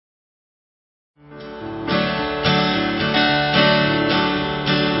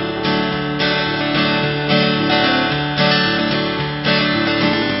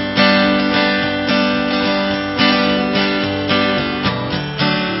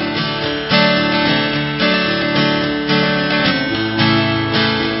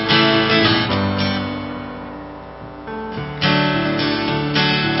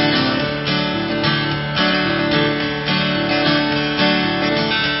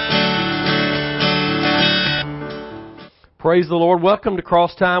Praise the Lord. Welcome to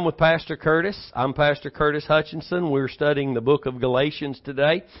Cross Time with Pastor Curtis. I'm Pastor Curtis Hutchinson. We're studying the book of Galatians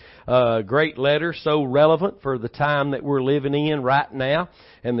today. Great letter, so relevant for the time that we're living in right now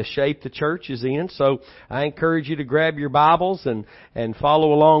and the shape the church is in. So I encourage you to grab your Bibles and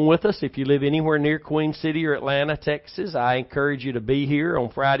follow along with us. If you live anywhere near Queen City or Atlanta, Texas, I encourage you to be here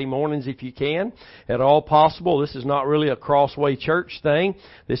on Friday mornings if you can, at all possible. This is not really a CrossWay Church thing.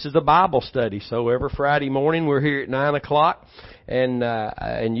 This is a Bible study. So every Friday morning we're here at 9 o'clock.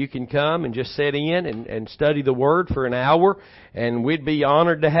 And you can come and just sit in and study the Word for an hour, and we'd be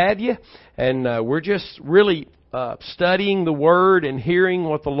honored to have you. And we're just really studying the Word and hearing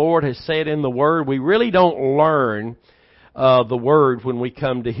what the Lord has said in the Word. We really don't learn the Word when we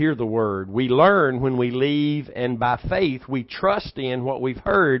come to hear the Word. We learn when we leave, and by faith we trust in what we've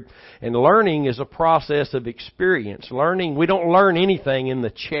heard. And learning is a process of experience. Learning, we don't learn anything in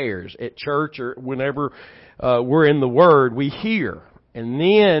the chairs at church or whenever we're in the Word. We hear. And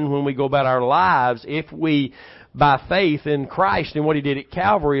then when we go about our lives, if we, by faith in Christ and what He did at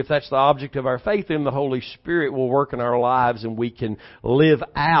Calvary, if that's the object of our faith, then the Holy Spirit will work in our lives and we can live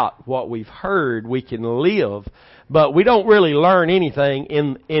out what we've heard. We can live. But we don't really learn anything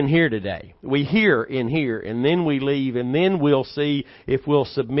in here today. We hear in here, and then we leave, and then we'll see if we'll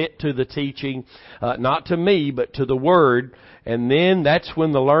submit to the teaching, not to me, but to the Word. And then that's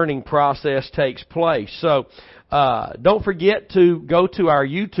when the learning process takes place. So, don't forget to go to our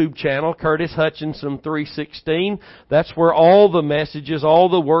YouTube channel, Curtis Hutchinson 316. That's where all the messages, all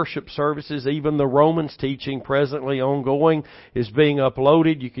the worship services, even the Romans teaching presently ongoing is being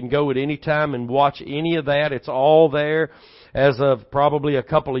uploaded. You can go at any time and watch any of that. It's all there as of probably a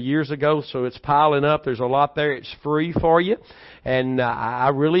couple of years ago, so it's piling up. There's a lot there. It's free for you. And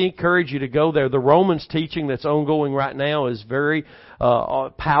I really encourage you to go there. The Romans teaching that's ongoing right now is very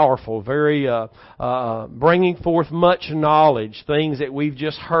powerful, very bringing forth much knowledge, things that we've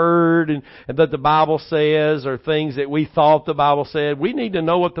just heard and that the Bible says, or things that we thought the Bible said. We need to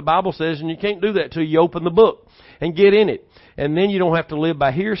know what the Bible says, and you can't do that till you open the book and get in it. And then you don't have to live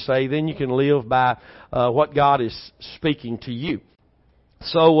by hearsay. Then you can live by what God is speaking to you.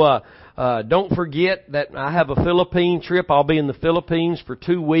 So don't forget that I have a Philippine trip. I'll be in the Philippines for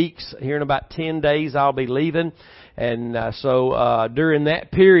 2 weeks. Here in about 10 days I'll be leaving. And so during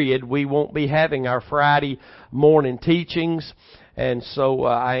that period we won't be having our Friday morning teachings. And so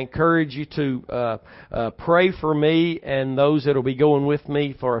I encourage you to pray for me and those that will be going with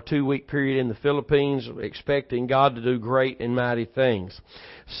me for a 2-week period in the Philippines, expecting God to do great and mighty things.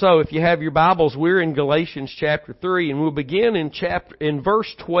 So if you have your Bibles, we're in Galatians chapter 3, and we'll begin in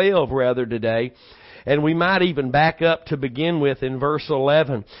verse 12 today. And we might even back up to begin with in verse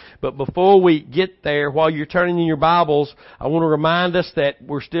 11. But before we get there, while you're turning in your Bibles, I want to remind us that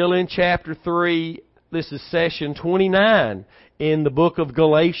we're still in chapter 3. This is session 29 in the book of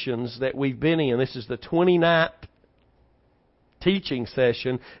Galatians that we've been in. This is the 29th teaching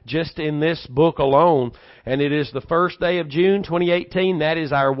session just in this book alone. And it is the first day of June 2018. That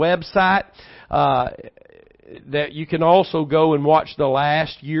is our website. That you can also go and watch the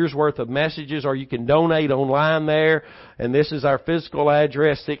last year's worth of messages, or you can donate online there. And this is our physical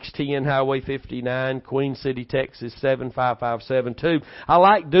address, 610 Highway 59, Queen City, Texas, 75572. I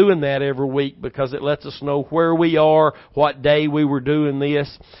like doing that every week because it lets us know where we are, what day we were doing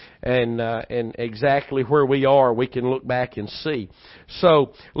this, and exactly where we are. We can look back and see.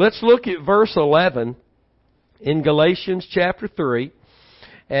 So let's look at verse 11 in Galatians chapter 3.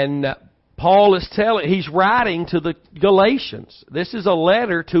 And Paul is he's writing to the Galatians. This is a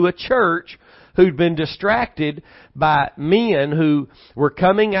letter to a church who'd been distracted by men who were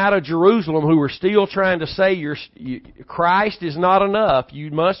coming out of Jerusalem, who were still trying to say Christ is not enough.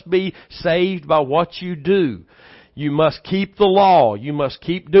 You must be saved by what you do. You must keep the law. You must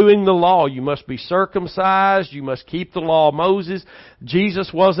keep doing the law. You must be circumcised. You must keep the law of Moses. Jesus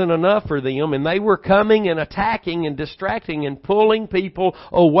wasn't enough for them, and they were coming and attacking and distracting and pulling people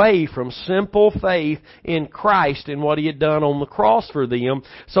away from simple faith in Christ and what He had done on the cross for them.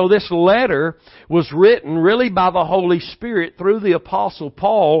 So this letter was written really by the Holy Spirit through the Apostle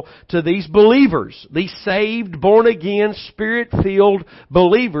Paul to these believers, these saved, born-again, Spirit-filled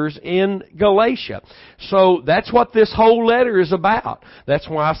believers in Galatia. So that's what this whole letter is about. That's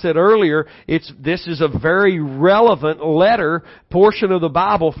why I said earlier, this is a very relevant letter, portion of the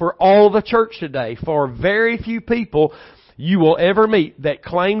Bible for all the church today. For very few people you will ever meet that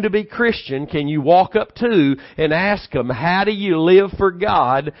claim to be Christian can you walk up to and ask them, how do you live for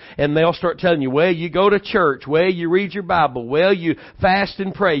God? And they'll start telling you, well, you go to church, well, you read your Bible, well, you fast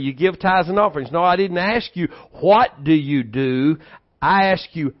and pray, you give tithes and offerings. No, I didn't ask you, what do you do? I ask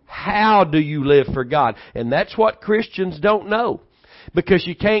you, how do you live for God? And that's what Christians don't know. Because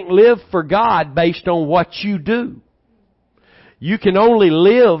you can't live for God based on what you do. You can only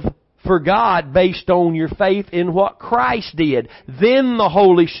live for God based on your faith in what Christ did. Then the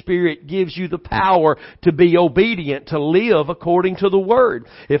Holy Spirit gives you the power to be obedient, to live according to the Word.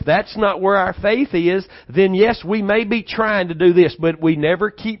 If that's not where our faith is, then yes, we may be trying to do this, but we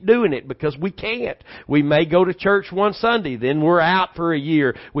never keep doing it because we can't. We may go to church one Sunday, then we're out for a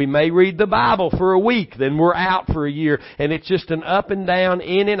year. We may read the Bible for a week, then we're out for a year. And it's just an up and down,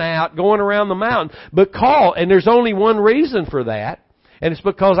 in and out, going around the mountain. And there's only one reason for that. And it's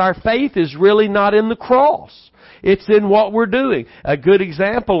because our faith is really not in the cross. It's in what we're doing. A good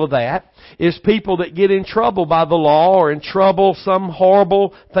example of that is people that get in trouble by the law or in trouble, some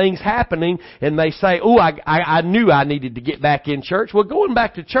horrible things happening, and they say, I knew I needed to get back in church. Well, going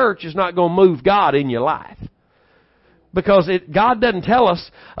back to church is not going to move God in your life. Because God doesn't tell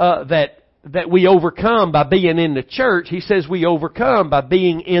us that we overcome by being in the church. He says we overcome by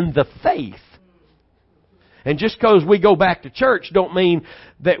being in the faith. And just because we go back to church don't mean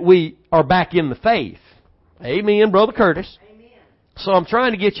that we are back in the faith. Amen, Brother Curtis. Amen. So I'm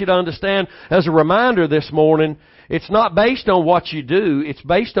trying to get you to understand, as a reminder this morning, it's not based on what you do, it's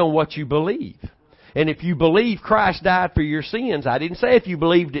based on what you believe. And if you believe Christ died for your sins, I didn't say if you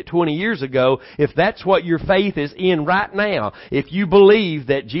believed it 20 years ago, if that's what your faith is in right now. If you believe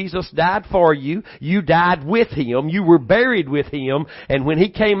that Jesus died for you, you died with Him, you were buried with Him, and when He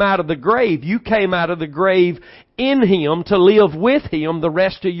came out of the grave, you came out of the grave in Him to live with Him the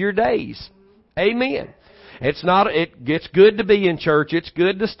rest of your days. Amen. It's good to be in church. It's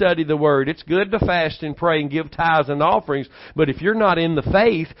good to study the Word. It's good to fast and pray and give tithes and offerings. But if you're not in the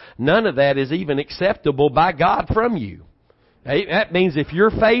faith, none of that is even acceptable by God from you. That means if your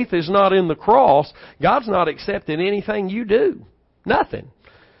faith is not in the cross, God's not accepting anything you do. Nothing.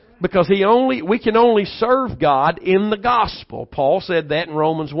 Because we can only serve God in the gospel. Paul said that in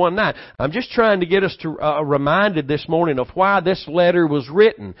Romans 1:9. I'm just trying to get us reminded this morning of why this letter was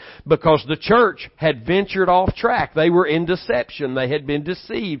written. Because the church had ventured off track. They were in deception. They had been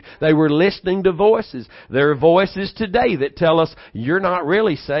deceived. They were listening to voices. There are voices today that tell us you're not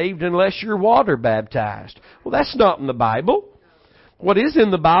really saved unless you're water baptized. Well, that's not in the Bible. What is in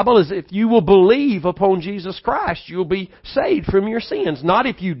the Bible is if you will believe upon Jesus Christ, you'll be saved from your sins. Not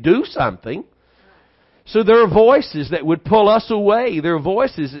if you do something. So there are voices that would pull us away. There are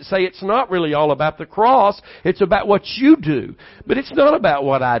voices that say it's not really all about the cross. It's about what you do. But it's not about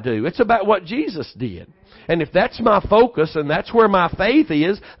what I do. It's about what Jesus did. And if that's my focus and that's where my faith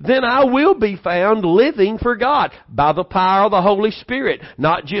is, then I will be found living for God by the power of the Holy Spirit.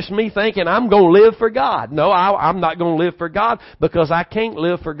 Not just me thinking I'm going to live for God. No, I'm not going to live for God because I can't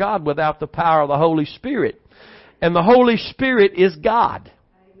live for God without the power of the Holy Spirit. And the Holy Spirit is God.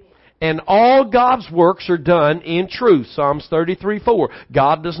 And all God's works are done in truth. Psalms 33:4.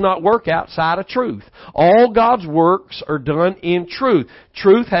 God does not work outside of truth. All God's works are done in truth.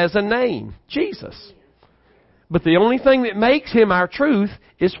 Truth has a name. Jesus. But the only thing that makes Him our truth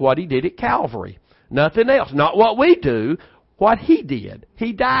is what He did at Calvary. Nothing else. Not what we do, what He did.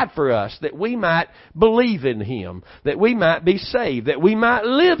 He died for us that we might believe in Him, that we might be saved, that we might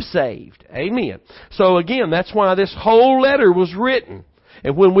live saved. Amen. So again, that's why this whole letter was written.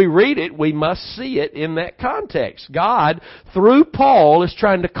 And when we read it, we must see it in that context. God, through Paul, is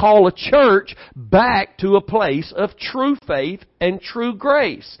trying to call a church back to a place of true faith and true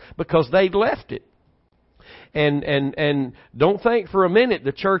grace because they'd left it. And don't think for a minute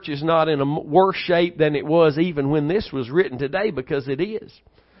the church is not in a worse shape than it was even when this was written today, because it is.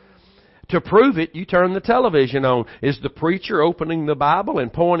 To prove it, you turn the television on. Is the preacher opening the Bible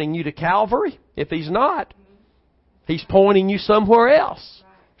and pointing you to Calvary? If he's not, he's pointing you somewhere else.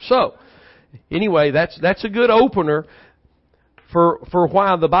 So, anyway, that's a good opener for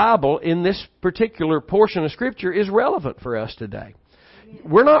why the Bible in this particular portion of Scripture is relevant for us today.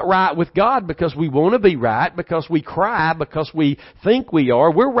 We're not right with God because we want to be right, because we cry, because we think we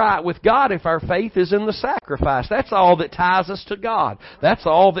are. We're right with God if our faith is in the sacrifice. That's all that ties us to God. That's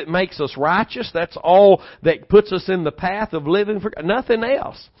all that makes us righteous. That's all that puts us in the path of living for God. Nothing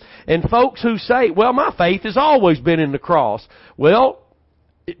else. And folks who say, well, my faith has always been in the cross. Well,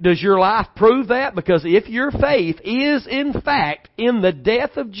 does your life prove that? Because if your faith is in fact in the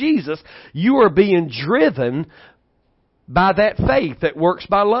death of Jesus, you are being driven by that faith that works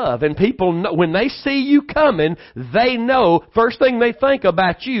by love. And people know, when they see you coming, they know, first thing they think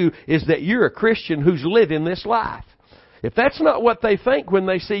about you is that you're a Christian who's living this life. If that's not what they think when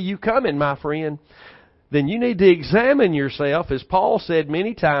they see you coming, my friend, then you need to examine yourself, as Paul said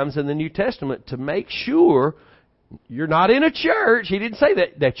many times in the New Testament, to make sure You're not in a church. He didn't say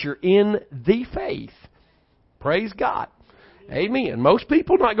that. That you're in the faith. Praise God. Amen. Most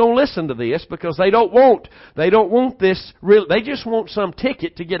people are not going to listen to this because they don't want this real. They just want some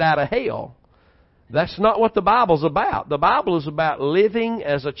ticket to get out of hell. That's not what the Bible's about. The Bible is about living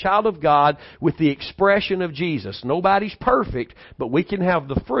as a child of God with the expression of Jesus. Nobody's perfect, but we can have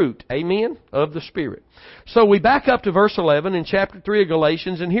the fruit, amen, of the Spirit. So we back up to verse 11 in chapter 3 of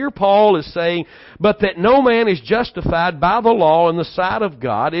Galatians, and here Paul is saying, "But that no man is justified by the law in the sight of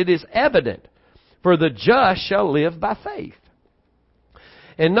God, it is evident, for the just shall live by faith."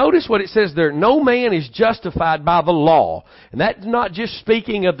 And notice what it says there, no man is justified by the law. And that's not just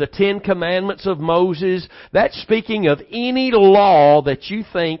speaking of the 10 Commandments of Moses. That's speaking of any law that you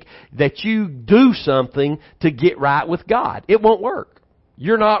think that you do something to get right with God. It won't work.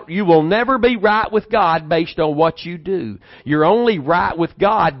 You will never be right with God based on what you do. You're only right with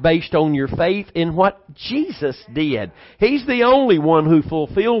God based on your faith in what Jesus did. He's the only one who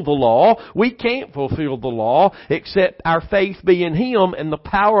fulfilled the law. We can't fulfill the law except our faith be in Him and the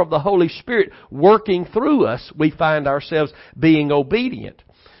power of the Holy Spirit working through us. We find ourselves being obedient.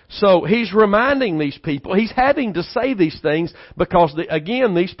 So he's reminding these people, he's having to say these things because,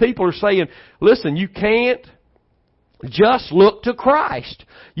 again, these people are saying, listen, you can't just look to Christ.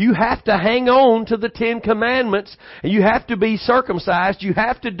 You have to hang on to the 10 Commandments, and you have to be circumcised. You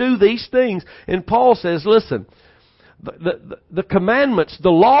have to do these things. And Paul says, listen, the commandments, the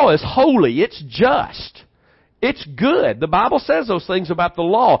law is holy. It's just. It's good. The Bible says those things about the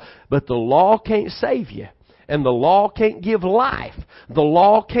law, but the law can't save you. And the law can't give life. The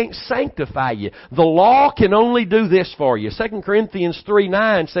law can't sanctify you. The law can only do this for you. 2 Corinthians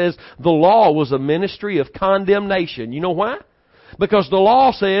 3:9 says the law was a ministry of condemnation. You know why? Because the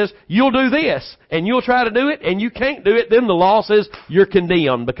law says you'll do this, and you'll try to do it, and you can't do it. Then the law says you're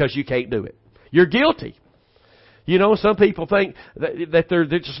condemned because you can't do it. You're guilty. You know, some people think that they're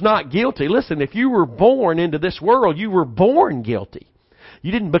just not guilty. Listen, if you were born into this world, you were born guilty.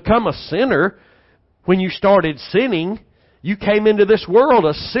 You didn't become a sinner when you started sinning. You came into this world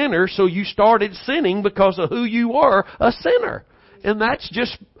a sinner, so you started sinning because of who you were, a sinner. And that's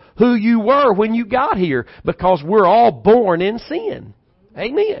just who you were when you got here, because we're all born in sin.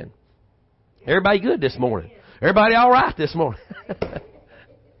 Amen. Everybody good this morning? Everybody all right this morning?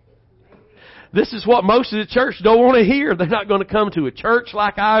 This is what most of the church don't want to hear. They're not going to come to a church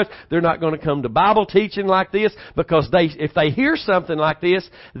like ours. They're not going to come to Bible teaching like this, because if they hear something like this,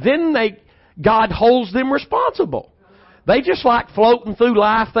 then God holds them responsible. They just like floating through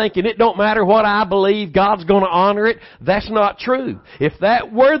life thinking it don't matter what I believe, God's going to honor it. That's not true. If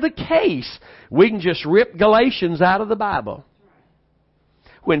that were the case, we can just rip Galatians out of the Bible.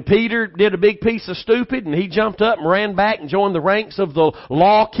 When Peter did a big piece of stupid and he jumped up and ran back and joined the ranks of the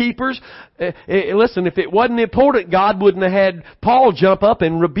law keepers, listen, if it wasn't important, God wouldn't have had Paul jump up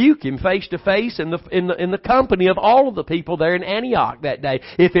and rebuke him face to face in the company of all of the people there in Antioch that day,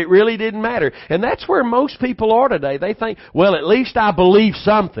 if it really didn't matter. And that's where most people are today. They think, well, at least I believe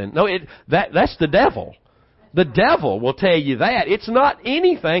something. No, that's the devil. The devil will tell you that. It's not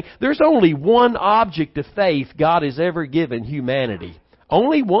anything. There's only one object of faith God has ever given humanity.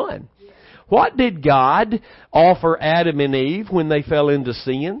 Only one. What did God offer Adam and Eve when they fell into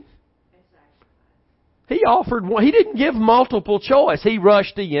sin? He offered one. He didn't give multiple choice. He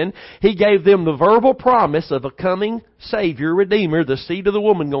rushed in. He gave them the verbal promise of a coming Savior, Redeemer. The seed of the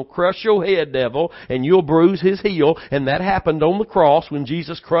woman going to crush your head, devil, and you'll bruise his heel. And that happened on the cross when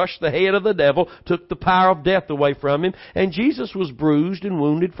Jesus crushed the head of the devil, took the power of death away from him. And Jesus was bruised and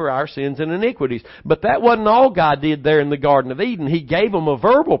wounded for our sins and iniquities. But that wasn't all God did there in the Garden of Eden. He gave them a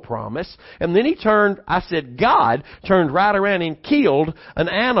verbal promise. And then God turned right around and killed an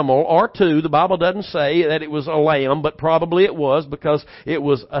animal or two. The Bible doesn't say that it was a lamb, but probably it was, because it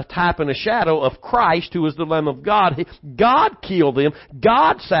was a type and a shadow of Christ, who is the Lamb of God. God killed them.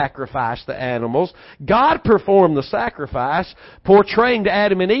 God sacrificed the animals. God performed the sacrifice, portraying to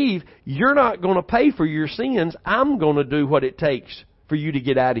Adam and Eve, you're not going to pay for your sins. I'm going to do what it takes for you to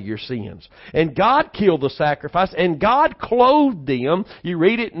get out of your sins. And God killed the sacrifice, and God clothed them, you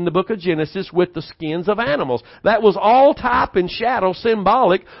read it in the book of Genesis, with the skins of animals. That was all type and shadow,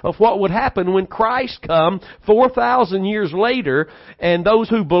 symbolic of what would happen when Christ come 4,000 years later, and those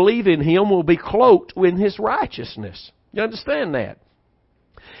who believe in Him will be cloaked in His righteousness. You understand that?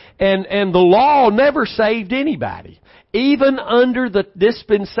 And the law never saved anybody. Even under the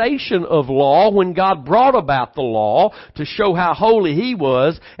dispensation of law, when God brought about the law to show how holy He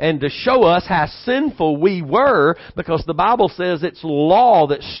was and to show us how sinful we were, because the Bible says it's law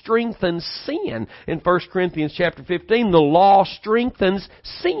that strengthens sin. In 1 Corinthians chapter 15, the law strengthens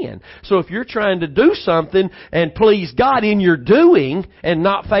sin. So if you're trying to do something and please God in your doing and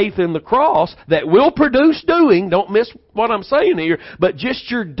not faith in the cross, that will produce doing, don't miss what I'm saying here, but just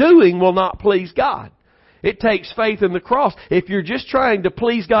your doing will not please God. It takes faith in the cross. If you're just trying to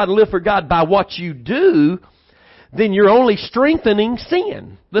please God and live for God by what you do, then you're only strengthening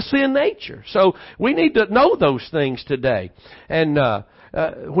sin, the sin nature. So we need to know those things today. And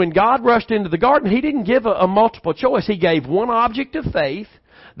when God rushed into the garden, He didn't give a multiple choice. He gave one object of faith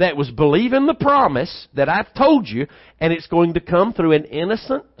that was believe in the promise that I've told you, and it's going to come through an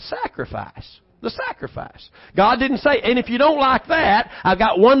innocent sacrifice. The sacrifice. God didn't say, and if you don't like that, I've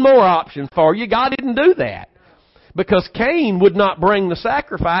got one more option for you. God didn't do that. Because Cain would not bring the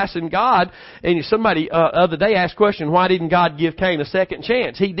sacrifice, and God, and somebody other day asked the question, why didn't God give Cain a second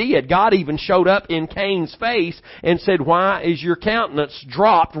chance? He did. God even showed up in Cain's face and said, why is your countenance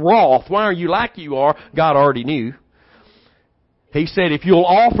dropped wroth? Why are you like you are? God already knew. He said, if you'll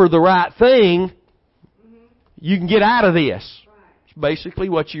offer the right thing, you can get out of this. Basically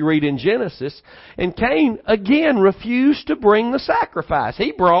what you read in Genesis. And Cain again refused to bring the sacrifice.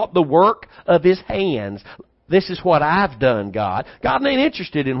 He brought the work of his hands. This is what I've done, God. God ain't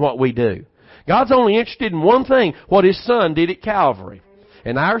interested in what we do. God's only interested in one thing, what His Son did at Calvary.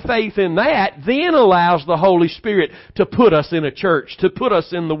 And our faith in that then allows the Holy Spirit to put us in a church, to put us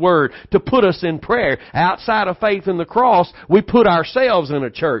in the Word, to put us in prayer. Outside of faith in the cross, we put ourselves in a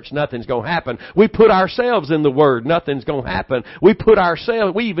church, nothing's going to happen. We put ourselves in the Word, nothing's going to happen. We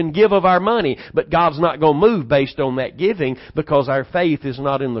even give of our money, but God's not going to move based on that giving because our faith is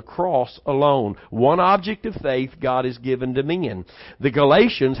not in the cross alone. One object of faith God has given to men. The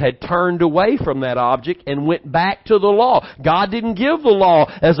Galatians had turned away from that object and went back to the law. God didn't give the law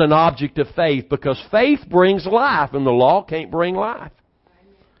as an object of faith because faith brings life and the law can't bring life.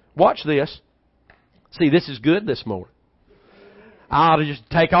 Watch this. See, this is good this morning. I ought to just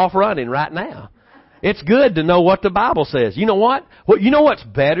take off running right now. It's good to know what the Bible says. You know what? You know what's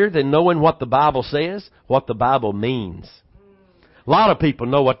better than knowing what the Bible says? What the Bible means. A lot of people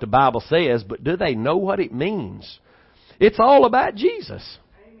know what the Bible says, but do they know what it means? It's all about Jesus.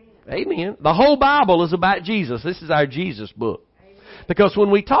 Amen. The whole Bible is about Jesus. This is our Jesus book. Because when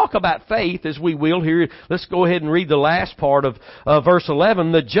we talk about faith, as we will here, let's go ahead and read the last part of verse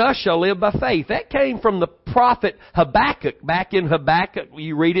 11. The just shall live by faith. That came from the prophet Habakkuk. Back in Habakkuk,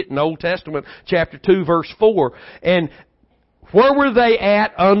 you read it in Old Testament, chapter 2, verse 4. And where were they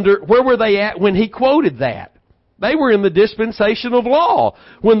at when he quoted that? They were in the dispensation of law.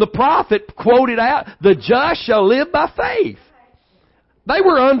 When the prophet quoted out, the just shall live by faith. They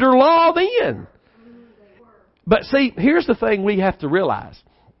were under law then. But see, here's the thing we have to realize.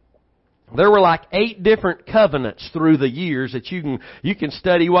 There were like 8 different covenants through the years that you can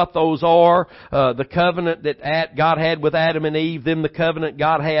study what those are. The covenant that God had with Adam and Eve, then the covenant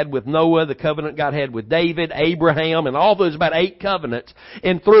God had with Noah, the covenant God had with David, Abraham, and all those, about 8 covenants.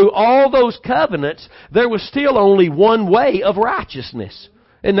 And through all those covenants, there was still only one way of righteousness.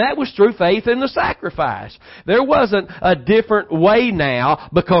 And that was through faith in the sacrifice. There wasn't a different way now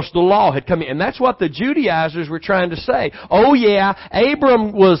because the law had come in. And that's what the Judaizers were trying to say. Oh yeah,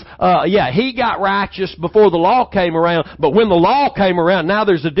 Abram was, he got righteous before the law came around. But when the law came around, now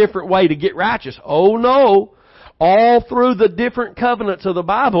there's a different way to get righteous. Oh no. All through the different covenants of the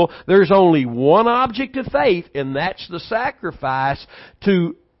Bible, there's only one object of faith, and that's the sacrifice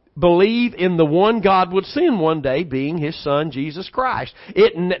to believe in the one God would send one day, being His Son, Jesus Christ.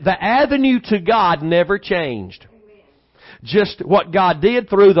 The avenue to God never changed. Just what God did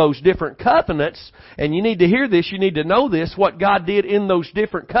through those different covenants, and you need to hear this, you need to know this, what God did in those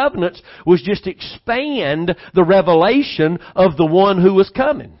different covenants was just expand the revelation of the one who was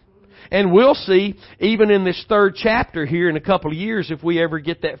coming. And we'll see, even in this 3rd chapter here in a couple of years, if we ever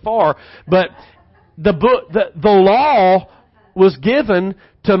get that far, but the law was given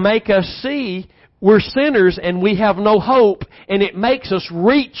to make us see we're sinners and we have no hope, and it makes us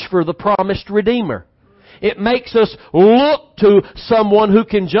reach for the promised Redeemer. It makes us look to someone who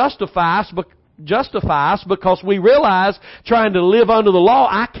can justify us because we realize trying to live under the law,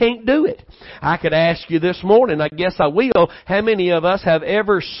 I can't do it. I could ask you this morning, I guess I will, how many of us have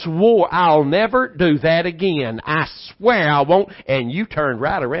ever swore, I'll never do that again. I swear I won't, and you turned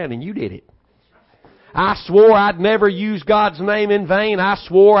right around and you did it. I swore I'd never use God's name in vain. I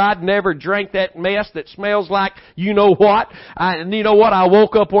swore I'd never drink that mess that smells like you know what. And you know what? I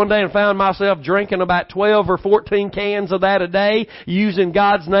woke up one day and found myself drinking about 12 or 14 cans of that a day, using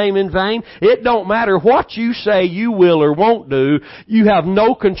God's name in vain. It don't matter what you say you will or won't do. You have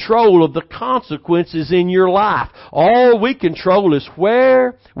no control of the consequences in your life. All we control is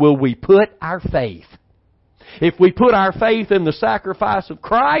where will we put our faith. If we put our faith in the sacrifice of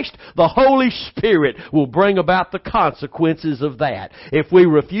Christ, the Holy Spirit will bring about the consequences of that. If we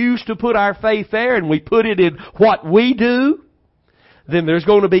refuse to put our faith there and we put it in what we do, then there's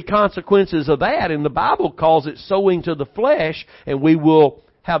going to be consequences of that. And the Bible calls it sowing to the flesh, and we will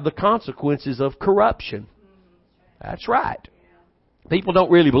have the consequences of corruption. That's right. People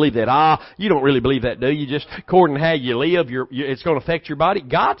don't really believe that. You don't really believe that, do you? Just according to how you live, it's going to affect your body.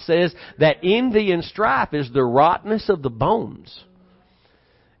 God says that envy and strife is the rottenness of the bones.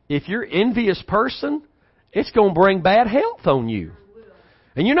 If you're an envious person, it's going to bring bad health on you.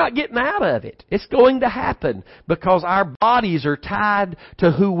 And you're not getting out of it. It's going to happen because our bodies are tied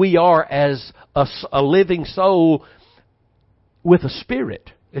to who we are as a living soul with a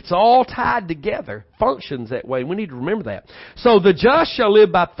spirit. It's all tied together, functions that way. We need to remember that. So the just shall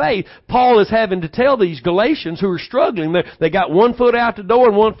live by faith. Paul is having to tell these Galatians who are struggling. They got one foot out the door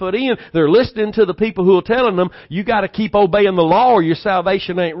and one foot in. They're listening to the people who are telling them, you got to keep obeying the law or your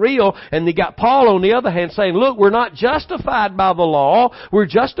salvation ain't real. And they got Paul on the other hand saying, look, we're not justified by the law. We're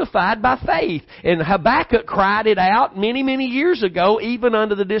justified by faith. And Habakkuk cried it out many, many years ago, even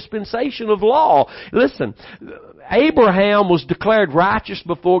under the dispensation of law. Listen, Abraham was declared righteous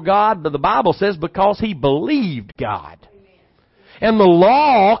before God, but the Bible says because he believed God. And the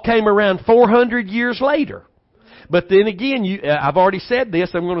law came around 400 years later. But then again, I've already said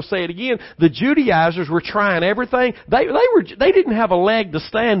this, I'm going to say it again. The Judaizers were trying everything. They didn't have a leg to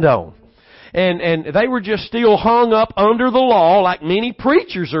stand on. And they were just still hung up under the law, like many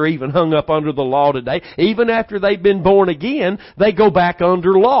preachers are even hung up under the law today. Even after they've been born again, they go back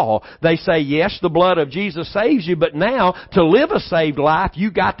under law. They say, yes, the blood of Jesus saves you, but now to live a saved life, you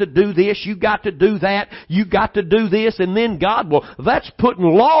got to do this, you got to do that, you got to do this, and then God will. That's putting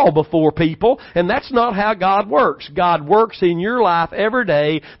law before people, and that's not how God works. God works in your life every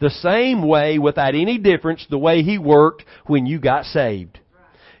day the same way without any difference the way He worked when you got saved.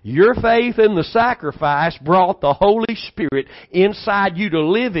 Your faith in the sacrifice brought the Holy Spirit inside you to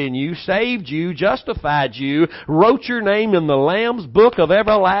live in you, saved you, justified you, wrote your name in the Lamb's book of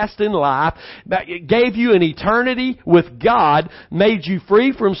everlasting life, gave you an eternity with God, made you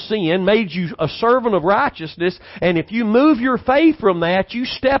free from sin, made you a servant of righteousness, and if you move your faith from that, you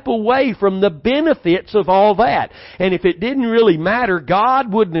step away from the benefits of all that. And if it didn't really matter,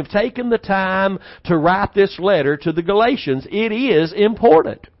 God wouldn't have taken the time to write this letter to the Galatians. It is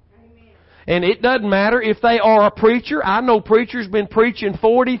important. And it doesn't matter if they are a preacher. I know preachers been preaching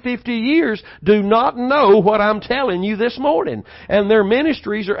 40, 50 years, do not know what I'm telling you this morning. And their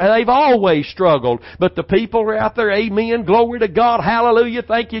ministries, they've always struggled. But the people are out there, amen, glory to God, hallelujah,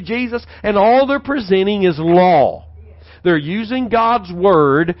 thank you Jesus. And all they're presenting is law. They're using God's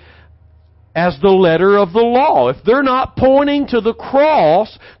Word as the letter of the law. If they're not pointing to the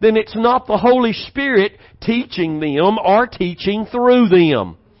cross, then it's not the Holy Spirit teaching them or teaching through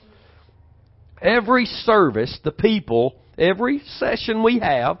them. Every service, the people, every session we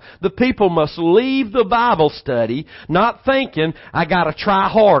have, the people must leave the Bible study not thinking, I gotta try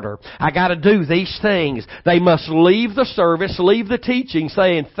harder, I gotta do these things. They must leave the service, leave the teaching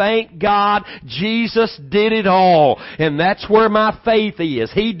saying, thank God Jesus did it all. And that's where my faith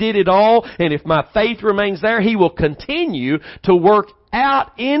is. He did it all, and if my faith remains there, He will continue to work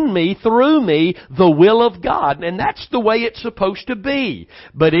out in me, through me, the will of God. And that's the way it's supposed to be.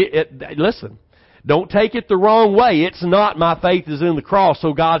 But listen, don't take it the wrong way. It's not my faith is in the cross,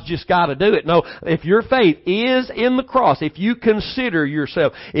 so God's just got to do it. No, if your faith is in the cross, if you consider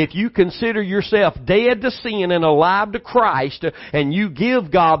yourself dead to sin and alive to Christ, and you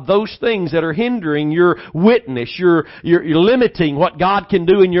give God those things that are hindering your witness, you're limiting what God can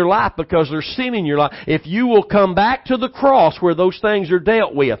do in your life because there's sin in your life. If you will come back to the cross where those things are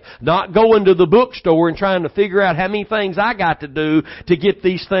dealt with, not going to the bookstore and trying to figure out how many things I got to do to get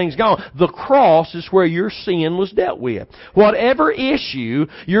these things gone. The cross is where your sin was dealt with. Whatever issue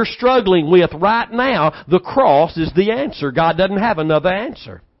you're struggling with right now, the cross is the answer. God doesn't have another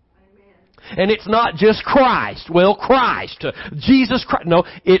answer. And it's not just Christ. Well, Christ, Jesus Christ. No,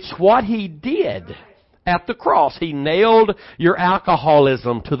 it's what He did. at the cross. He nailed your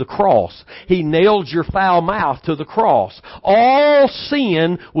alcoholism to the cross. He nailed your foul mouth to the cross. All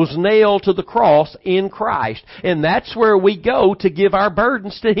sin was nailed to the cross in Christ. And that's where we go to give our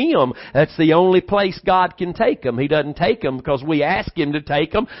burdens to Him. That's the only place God can take them. He doesn't take them because we ask Him to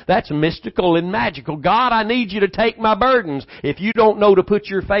take them. That's mystical and magical. God, I need you to take my burdens. If you don't know to put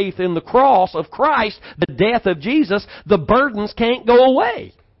your faith in the cross of Christ, the death of Jesus, the burdens can't go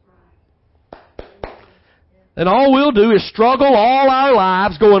away. And all we'll do is struggle all our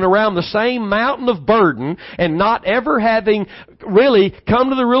lives going around the same mountain of burden and not ever having really come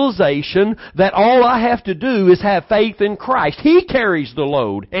to the realization that all I have to do is have faith in Christ. He carries the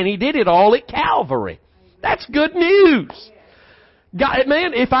load, and He did it all at Calvary. That's good news. God,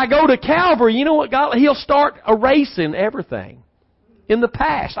 man, if I go to Calvary, you know what God, He'll start erasing everything in the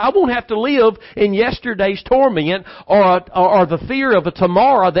past. I won't have to live in yesterday's torment or the fear of a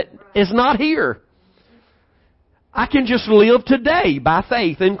tomorrow that is not here. I can just live today by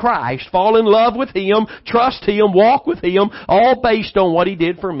faith in Christ, fall in love with Him, trust Him, walk with Him, all based on what He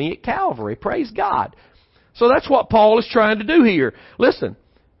did for me at Calvary. Praise God. So that's what Paul is trying to do here. Listen,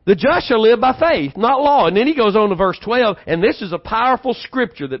 the just shall live by faith, not law. And then he goes on to verse 12, and this is a powerful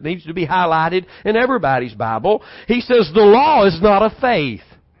scripture that needs to be highlighted in everybody's Bible. He says, the law is not of faith.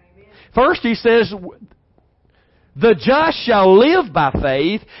 First he says, the just shall live by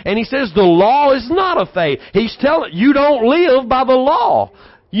faith, and he says the law is not of faith. He's telling you don't live by the law.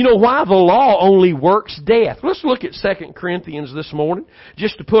 You know why? The law only works death. Let's look at 2 Corinthians this morning,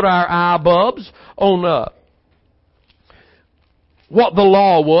 just to put our eye bulbs on what the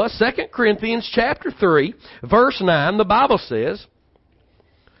law was. 2 Corinthians chapter 3, verse 9, the Bible says,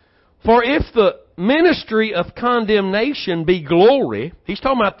 for if the ministry of condemnation be glory, he's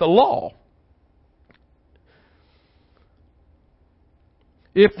talking about the law.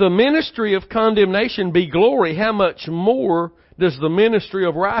 If the ministry of condemnation be glory, how much more does the ministry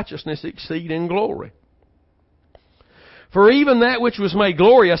of righteousness exceed in glory? For even that which was made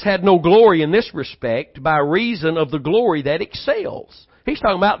glorious had no glory in this respect by reason of the glory that excels. He's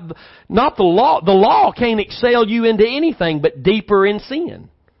talking about not the law. The law can't excel you into anything but deeper in sin.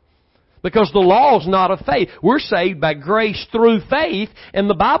 Because the law is not of faith. We're saved by grace through faith, and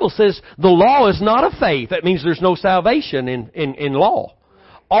the Bible says the law is not of faith. That means there's no salvation in law.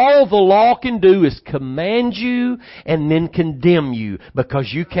 All the law can do is command you and then condemn you because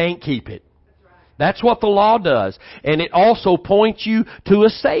you can't keep it. That's what the law does. And it also points you to a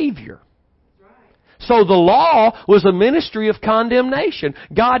Savior. So the law was a ministry of condemnation.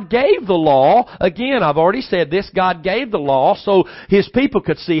 God gave the law. Again, I've already said this. God gave the law so His people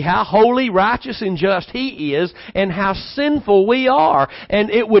could see how holy, righteous, and just He is and how sinful we are. And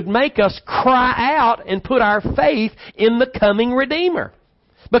it would make us cry out and put our faith in the coming Redeemer.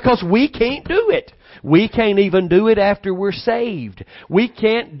 Because we can't do it. We can't even do it after we're saved. We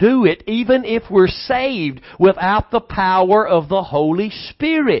can't do it even if we're saved without the power of the Holy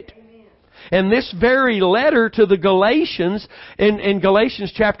Spirit. And this very letter to the Galatians, in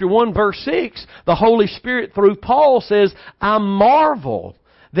Galatians chapter 1 verse 6, the Holy Spirit through Paul says, I marvel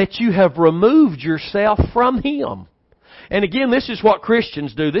that you have removed yourself from Him. And again, this is what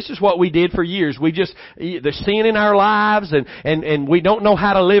Christians do. This is what we did for years. There's sin in our lives and we don't know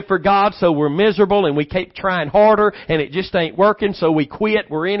how to live for God, so we're miserable and we keep trying harder and it just ain't working, so we quit.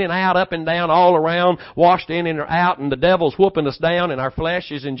 We're in and out, up and down, all around, washed in and out, and the devil's whooping us down and our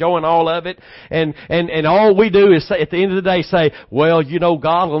flesh is enjoying all of it. And all we do is say, at the end of the day say, well, you know,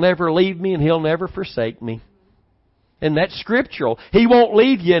 God will never leave me and He'll never forsake me. And that's scriptural. He won't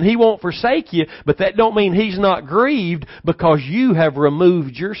leave you and He won't forsake you, but that don't mean He's not grieved because you have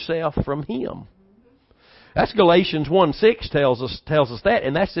removed yourself from Him. That's Galatians 1:6 tells us that,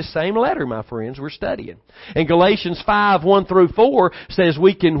 and that's the same letter, my friends, we're studying. And Galatians 5:1-4 says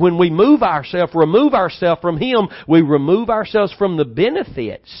when we remove ourselves from Him, we remove ourselves from the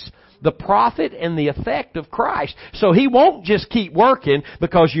benefits, the profit and the effect of Christ. So He won't just keep working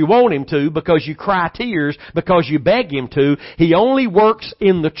because you want Him to, because you cry tears, because you beg Him to. He only works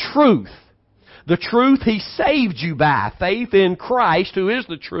in the truth. The truth He saved you by, faith in Christ, who is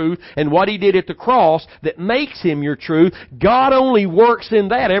the truth, and what He did at the cross that makes Him your truth. God only works in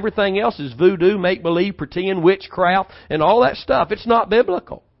that. Everything else is voodoo, make-believe, pretend, witchcraft, and all that stuff. It's not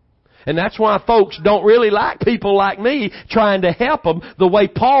biblical. And that's why folks don't really like people like me trying to help them the way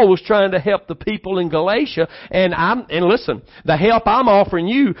Paul was trying to help the people in Galatia. And listen, the help I'm offering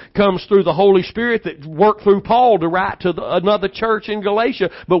you comes through the Holy Spirit that worked through Paul to write to another church in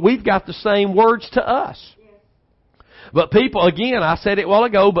Galatia. But we've got the same words to us. But people, again, I said it a while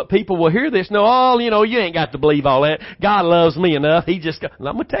ago, but people will hear this. No, you ain't got to believe all that. God loves me enough. I'm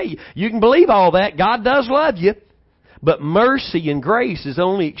going to tell you, you can believe all that. God does love you. But mercy and grace is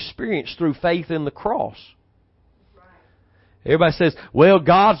only experienced through faith in the cross. Everybody says, well,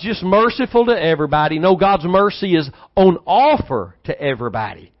 God's just merciful to everybody. No, God's mercy is on offer to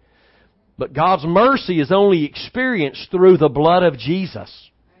everybody. But God's mercy is only experienced through the blood of Jesus.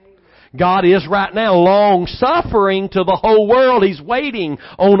 God is right now long-suffering to the whole world. He's waiting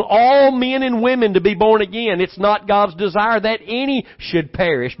on all men and women to be born again. It's not God's desire that any should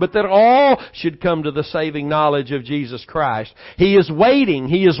perish, but that all should come to the saving knowledge of Jesus Christ. He is waiting.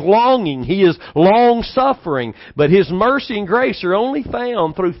 He is longing. He is long-suffering. But His mercy and grace are only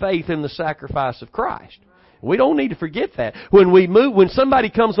found through faith in the sacrifice of Christ. We don't need to forget that. When somebody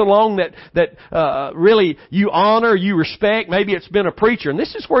comes along that really you honor, you respect, maybe it's been a preacher, and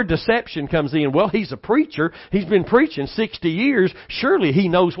this is where deception comes in. Well, he's a preacher. He's been preaching 60 years. Surely he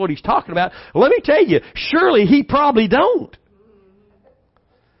knows what he's talking about. Let me tell you, surely he probably don't.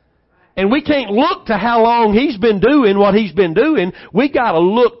 And we can't look to how long he's been doing what he's been doing. We got to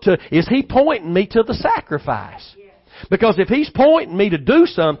look to, is he pointing me to the sacrifice? Because if He's pointing me to do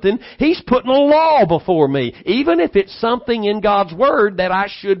something, He's putting a law before me, even if it's something in God's Word that I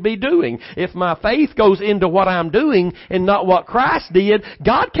should be doing. If my faith goes into what I'm doing and not what Christ did,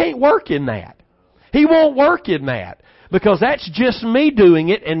 God can't work in that. He won't work in that, because that's just me doing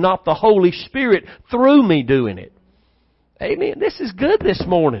it and not the Holy Spirit through me doing it. Amen. This is good this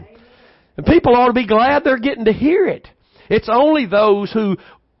morning. And people ought to be glad they're getting to hear it. It's only those who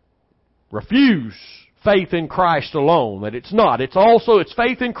refuse faith in Christ alone that it's not. It's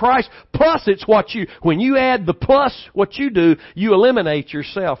faith in Christ plus when you add the plus what you do, you eliminate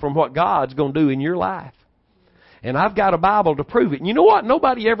yourself from what God's going to do in your life. And I've got a Bible to prove it. And you know what?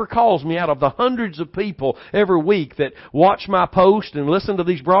 Nobody ever calls me out of the hundreds of people every week that watch my post and listen to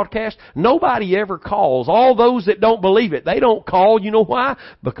these broadcasts. Nobody ever calls. All those that don't believe it, they don't call. You know why?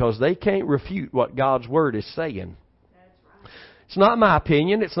 Because they can't refute what God's Word is saying. It's not my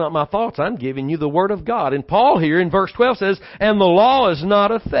opinion. It's not my thoughts. I'm giving you the Word of God. And Paul here in verse 12 says, and the law is not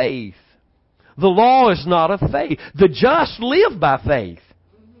of faith. The law is not of faith. The just live by faith.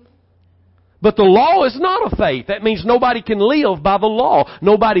 But the law is not of faith. That means nobody can live by the law.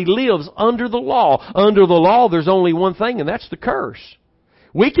 Nobody lives under the law. Under the law, there's only one thing, and that's the curse.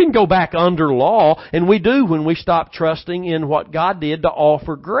 We can go back under law, and we do when we stop trusting in what God did to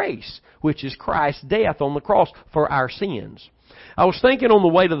offer grace, which is Christ's death on the cross for our sins. I was thinking on the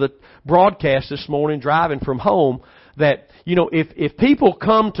way to the broadcast this morning, driving from home, that, if people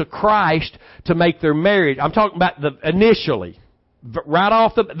come to Christ to make their marriage, I'm talking about initially, right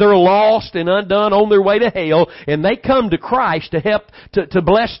off they're lost and undone on their way to hell, and they come to Christ to help to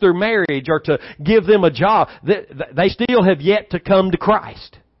bless their marriage or to give them a job. They still have yet to come to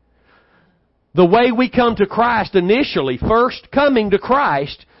Christ. The way we come to Christ initially, first coming to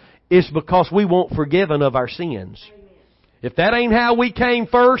Christ, is because we want forgiven of our sins. If that ain't how we came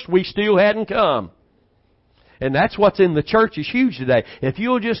first, we still hadn't come. And that's what's in the church is huge today. If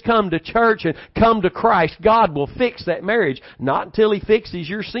you'll just come to church and come to Christ, God will fix that marriage. Not until He fixes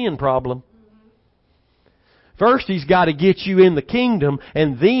your sin problem. First, He's got to get you in the kingdom,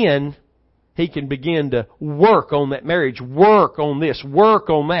 and then He can begin to work on that marriage. Work on this. Work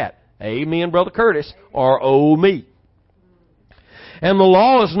on that. Amen, Brother Curtis. Or oh me. And the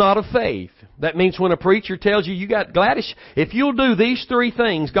law is not of faith. That means when a preacher tells you, Gladys, if you'll do these three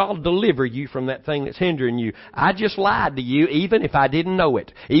things, God will deliver you from that thing that's hindering you. I just lied to you, even if I didn't know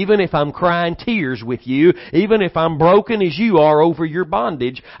it. Even if I'm crying tears with you. Even if I'm broken as you are over your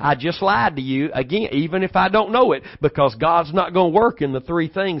bondage. I just lied to you, again, even if I don't know it. Because God's not going to work in the three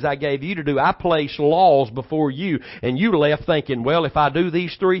things I gave you to do. I placed laws before you, and you left thinking, well, if I do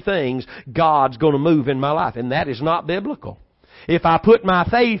these three things, God's going to move in my life. And that is not biblical. If I put my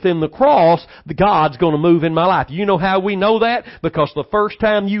faith in the cross, God's going to move in my life. You know how we know that? Because the first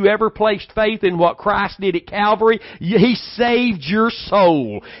time you ever placed faith in what Christ did at Calvary, He saved your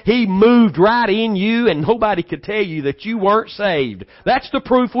soul. He moved right in you, and nobody could tell you that you weren't saved. That's the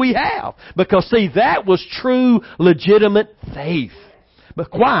proof we have. Because, see, that was true, legitimate faith. But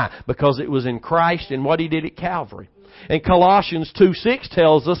why? Because it was in Christ and what He did at Calvary. And Colossians 2:6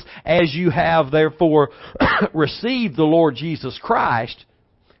 tells us, as you have therefore received the Lord Jesus Christ,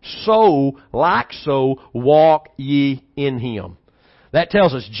 so walk ye in Him. That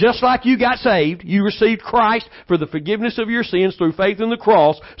tells us, just like you got saved, you received Christ for the forgiveness of your sins through faith in the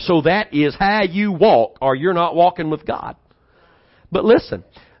cross, so that is how you walk, or you're not walking with God. But listen,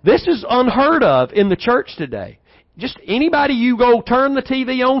 this is unheard of in the church today. Just anybody you go turn the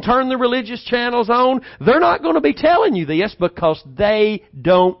TV on, turn the religious channels on, they're not going to be telling you this because they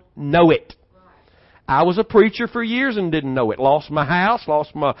don't know it. I was a preacher for years and didn't know it. Lost my house,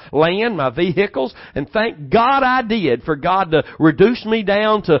 lost my land, my vehicles, and thank God I did for God to reduce me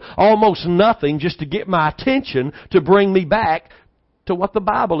down to almost nothing just to get my attention to bring me back to what the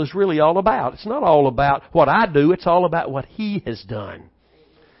Bible is really all about. It's not all about what I do, it's all about what He has done.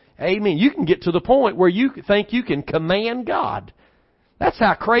 Amen. You can get to the point where you think you can command God. That's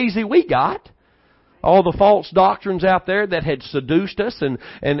how crazy we got. All the false doctrines out there that had seduced us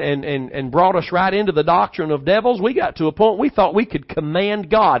and brought us right into the doctrine of devils, we got to a point we thought we could command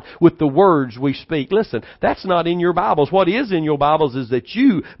God with the words we speak. Listen, that's not in your Bibles. What is in your Bibles is that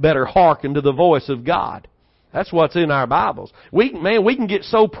you better hearken to the voice of God. That's what's in our Bibles. We can get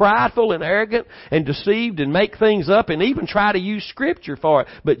so prideful and arrogant and deceived and make things up and even try to use Scripture for it.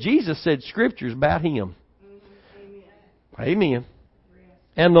 But Jesus said Scripture's about Him. Amen.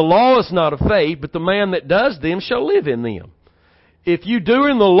 And the law is not of faith, but the man that does them shall live in them. If you do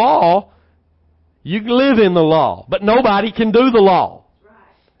in the law, you can live in the law. But nobody can do the law.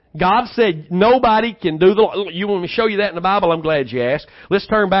 God said nobody can do the law. You want me to show you that in the Bible? I'm glad you asked. Let's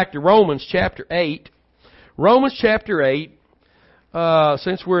turn back to Romans chapter 8. Romans chapter 8,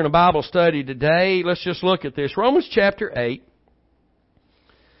 since we're in a Bible study today, let's just look at this. Romans chapter 8,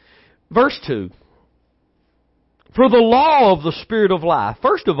 verse 2. For the law of the Spirit of life.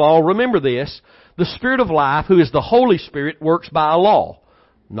 First of all, remember this. The Spirit of life, who is the Holy Spirit, works by a law.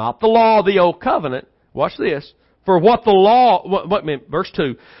 Not the law of the Old Covenant. Watch this. For what the law, verse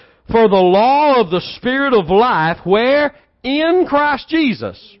 2. For the law of the Spirit of life, where? In Christ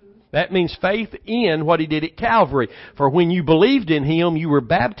Jesus. That means faith in what He did at Calvary. For when you believed in Him, you were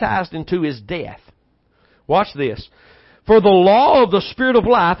baptized into His death. Watch this. For the law of the Spirit of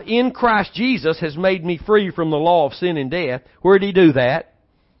life in Christ Jesus has made me free from the law of sin and death. Where did He do that?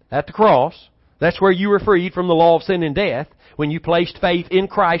 At the cross. That's where you were freed from the law of sin and death. When you placed faith in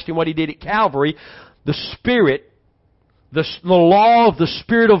Christ and what He did at Calvary, the Spirit, the law of the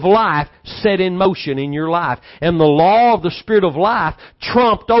Spirit of life set in motion in your life. And the law of the Spirit of life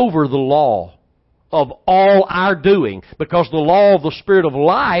trumped over the law of all our doing. Because the law of the Spirit of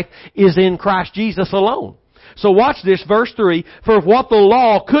life is in Christ Jesus alone. So watch this, verse 3. For what the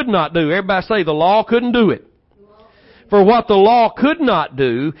law could not do. Everybody say the law couldn't do it. For what the law could not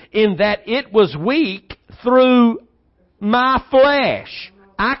do, in that it was weak through my flesh.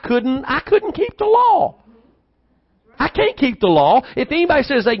 I couldn't keep the law. I can't keep the law. If anybody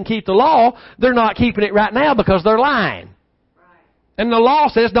says they can keep the law, they're not keeping it right now because they're lying. And the law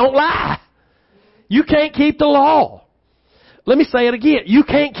says don't lie. You can't keep the law. Let me say it again. You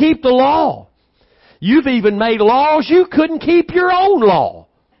can't keep the law. You've even made laws you couldn't keep your own law.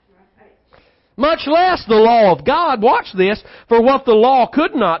 Much less the law of God. Watch this. For what the law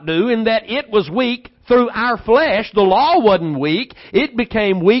could not do, in that it was weak through our flesh. The law wasn't weak. It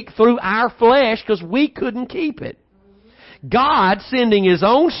became weak through our flesh because we couldn't keep it. God sending His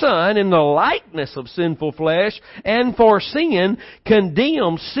own Son in the likeness of sinful flesh, and for sin,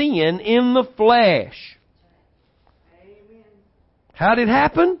 condemned sin in the flesh. Amen. How did it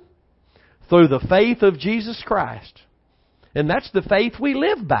happen? Through the faith of Jesus Christ. And that's the faith we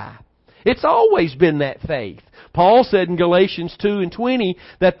live by. It's always been that faith. Paul said in Galatians 2:20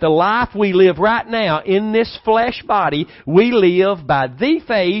 that the life we live right now in this flesh body, we live by the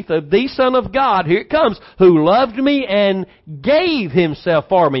faith of the Son of God, here it comes, who loved me and gave Himself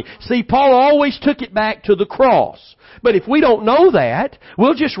for me. See, Paul always took it back to the cross. But if we don't know that,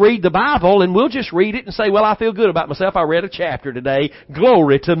 we'll just read the Bible and we'll just read it and say, well, I feel good about myself. I read a chapter today.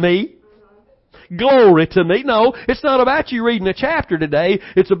 Glory to me. Glory to me. No, it's not about you reading a chapter today.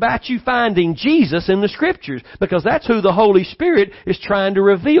 It's about you finding Jesus in the Scriptures, because that's who the Holy Spirit is trying to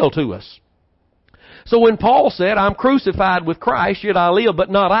reveal to us. So when Paul said, I'm crucified with Christ, yet I live, but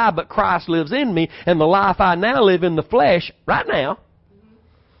not I, but Christ lives in me, and the life I now live in the flesh, right now,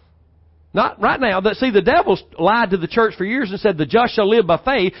 not right now. See, the devil lied to the church for years and said the just shall live by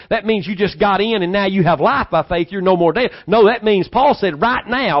faith. That means you just got in and now you have life by faith. You're no more dead. No, that means Paul said right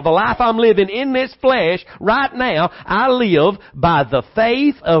now, the life I'm living in this flesh, right now, I live by the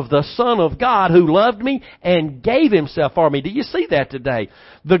faith of the Son of God who loved me and gave Himself for me. Do you see that today?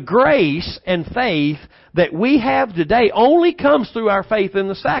 The grace and faith that we have today only comes through our faith in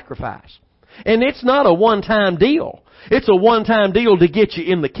the sacrifice. And it's not a one-time deal. It's a one-time deal to get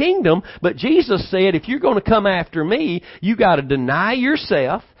you in the kingdom, but Jesus said, if you're going to come after me, you got to deny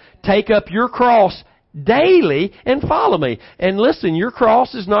yourself, take up your cross daily and follow me. And listen, your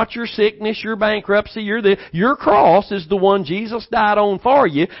cross is not your sickness, your bankruptcy, your cross is the one Jesus died on for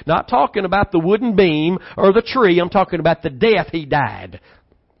you. Not talking about the wooden beam or the tree. I'm talking about the death He died.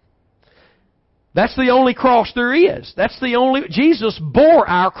 That's the only cross there is. Jesus bore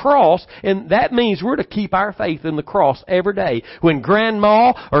our cross, and that means we're to keep our faith in the cross every day. When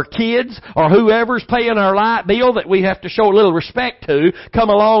grandma or kids or whoever's paying our light bill that we have to show a little respect to come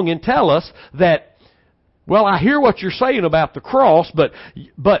along and tell us that, well, I hear what you're saying about the cross, but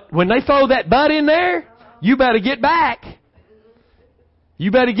when they throw that but in there, you better get back. You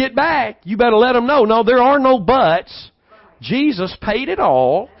better get back. You better let them know. No, there are no buts. Jesus paid it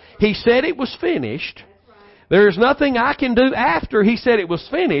all. He said it was finished. There is nothing I can do after He said it was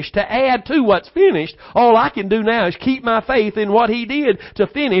finished to add to what's finished. All I can do now is keep my faith in what He did to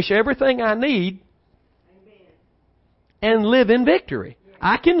finish everything I need and live in victory.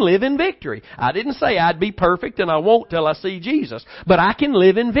 I can live in victory. I didn't say I'd be perfect, and I won't till I see Jesus. But I can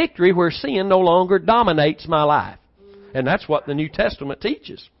live in victory where sin no longer dominates my life. And that's what the New Testament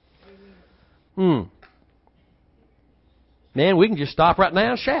teaches. Man, we can just stop right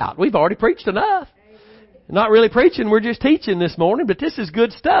now and shout. We've already preached enough. Not really preaching, we're just teaching this morning, but this is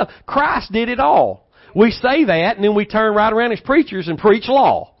good stuff. Christ did it all. We say that, and then we turn right around as preachers and preach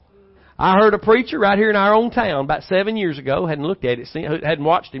law. I heard a preacher right here in our own town about 7 years ago, hadn't looked at it, hadn't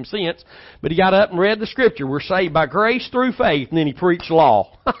watched him since, but he got up and read the Scripture. We're saved by grace through faith, and then he preached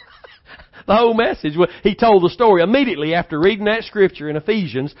law. The whole message. He told the story immediately after reading that Scripture in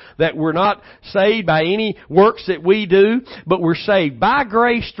Ephesians that we're not saved by any works that we do, but we're saved by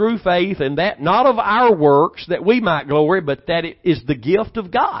grace through faith, and that not of our works that we might glory, but that it is the gift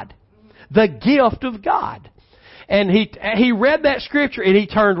of God. The gift of God. And he read that Scripture and he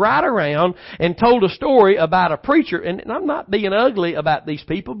turned right around and told a story about a preacher. And I'm not being ugly about these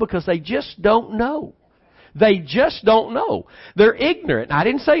people because they just don't know. They just don't know. They're ignorant. I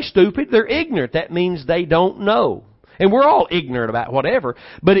didn't say stupid. They're ignorant. That means they don't know. And we're all ignorant about whatever,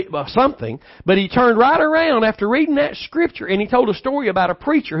 something. But he turned right around after reading that Scripture and he told a story about a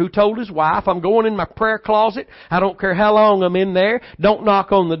preacher who told his wife, I'm going in my prayer closet. I don't care how long I'm in there. Don't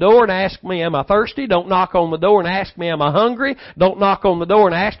knock on the door and ask me, am I thirsty? Don't knock on the door and ask me, am I hungry? Don't knock on the door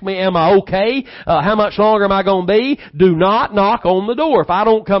and ask me, am I okay? How much longer am I going to be? Do not knock on the door. If I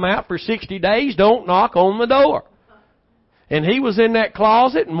don't come out for 60 days, don't knock on the door. And he was in that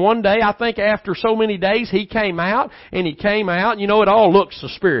closet, and one day, I think after so many days, he came out, and you know, it all looks so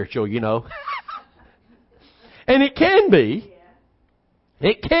spiritual, you know. And it can be.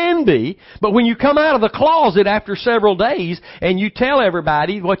 It can be. But when you come out of the closet after several days, and you tell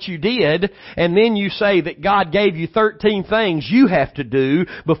everybody what you did, and then you say that God gave you 13 things you have to do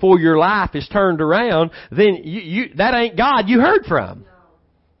before your life is turned around, then that ain't God you heard from.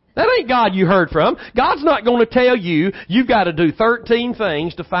 That ain't God you heard from. God's not going to tell you you've got to do 13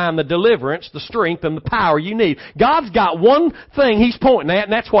 things to find the deliverance, the strength, and the power you need. God's got one thing He's pointing at,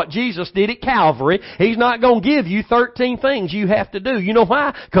 and that's what Jesus did at Calvary. He's not going to give you 13 things you have to do. You know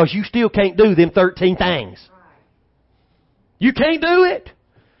why? Because you still can't do them 13 things. You can't do it.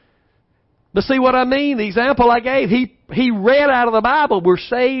 But see what I mean? The example I gave, he read out of the Bible, we're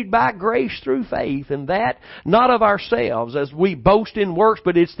saved by grace through faith, and that not of ourselves as we boast in works,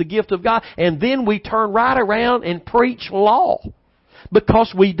 but it's the gift of God. And then we turn right around and preach law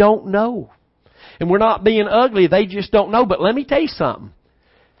because we don't know. And we're not being ugly, they just don't know. But let me tell you something.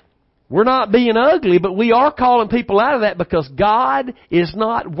 We're not being ugly, but we are calling people out of that because God is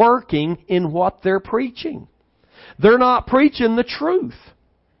not working in what they're preaching. They're not preaching the truth.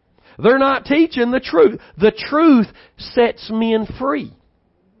 They're not teaching the truth. The truth sets men free.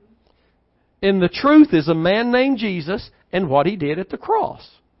 And the truth is a man named Jesus and what He did at the cross.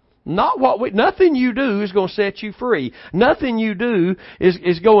 Nothing you do is going to set you free. Nothing you do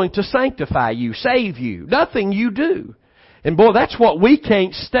is going to sanctify you, save you. Nothing you do. And boy, that's what we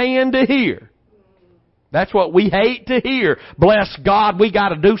can't stand to hear. That's what we hate to hear. Bless God, we got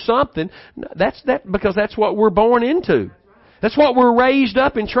to do something. Because that's what we're born into. That's what we're raised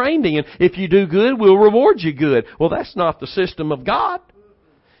up and trained in. If you do good, we'll reward you good. Well, that's not the system of God.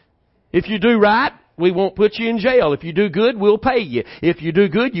 If you do right, we won't put you in jail. If you do good, we'll pay you. If you do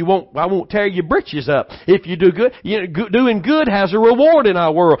good, I won't tear your britches up. If you do good, doing good has a reward in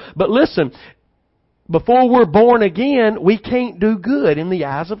our world. But listen, before we're born again, we can't do good in the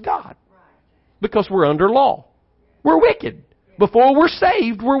eyes of God. Because we're under law. We're wicked. Before we're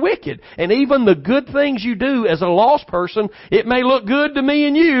saved, we're wicked. And even the good things you do as a lost person, it may look good to me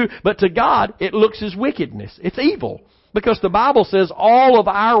and you, but to God, it looks as wickedness. It's evil. Because the Bible says all of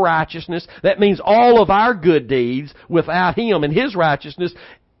our righteousness, that means all of our good deeds without Him and His righteousness,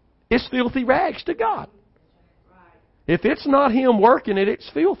 it's filthy rags to God. If it's not Him working it, it's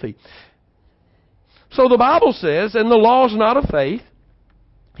filthy. So the Bible says, and the law is not of faith.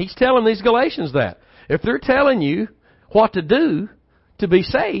 He's telling these Galatians that. If they're telling you what to do to be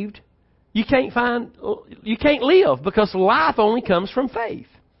saved, you can't live, because life only comes from faith.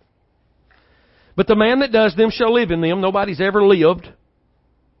 But the man that does them shall live in them. Nobody's ever lived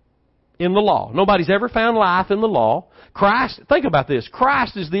in the law. Nobody's ever found life in the law. Christ, think about this.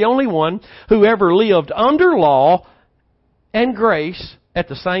 Christ is the only one who ever lived under law and grace at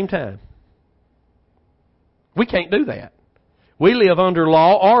the same time. We can't do that. We live under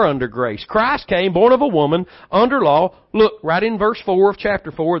law or under grace. Christ came, born of a woman, under law. Look, right in verse 4 of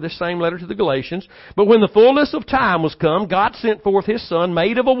chapter 4 of this same letter to the Galatians. But when the fullness of time was come, God sent forth His Son,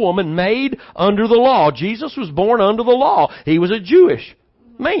 made of a woman, made under the law. Jesus was born under the law. He was a Jewish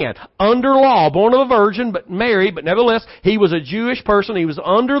man, under law, born of a virgin, but married, but nevertheless, he was a Jewish person. He was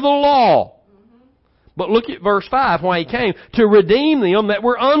under the law. But look at verse 5, why He came, to redeem them that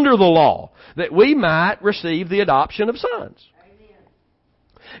were under the law, that we might receive the adoption of sons.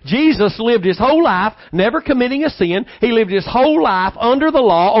 Jesus lived His whole life never committing a sin. He lived His whole life under the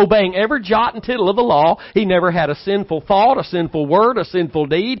law, obeying every jot and tittle of the law. He never had a sinful thought, a sinful word, a sinful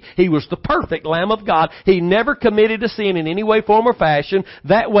deed. He was the perfect Lamb of God. He never committed a sin in any way, form, or fashion.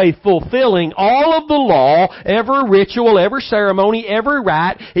 That way fulfilling all of the law, every ritual, every ceremony, every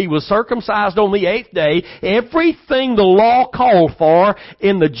rite. He was circumcised on the 8th day. Everything the law called for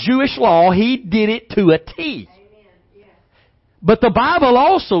in the Jewish law, He did it to a T. But the Bible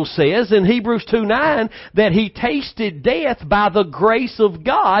also says in Hebrews 2:9 that He tasted death by the grace of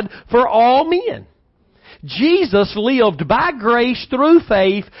God for all men. Jesus lived by grace through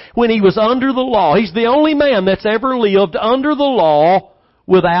faith when He was under the law. He's the only man that's ever lived under the law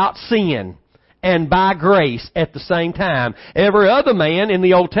without sin and by grace at the same time. Every other man in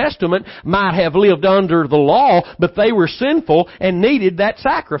the Old Testament might have lived under the law, but they were sinful and needed that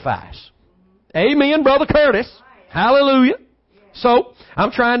sacrifice. Amen, Brother Curtis. Hallelujah. So,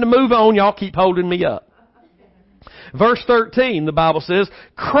 I'm trying to move on. Y'all keep holding me up. Verse 13, the Bible says,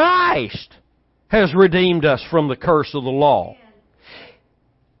 Christ has redeemed us from the curse of the law,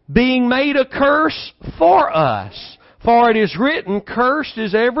 being made a curse for us. For it is written, cursed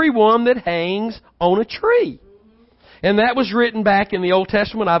is every one that hangs on a tree. And that was written back in the Old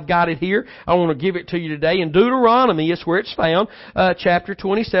Testament. I've got it here. I want to give it to you today. In Deuteronomy is where it's found, chapter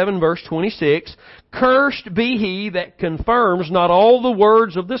 27, verse 26. Cursed be he that confirms not all the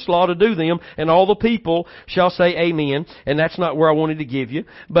words of this law to do them, and all the people shall say amen. And that's not where I wanted to give you.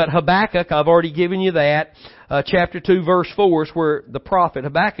 But Habakkuk, I've already given you that. Chapter 2, verse 4 is where the prophet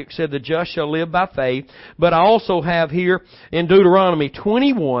Habakkuk said the just shall live by faith. But I also have here in Deuteronomy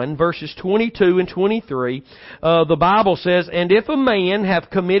 21, verses 22 and 23, the Bible says, and if a man have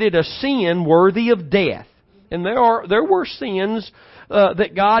committed a sin worthy of death, and there were sins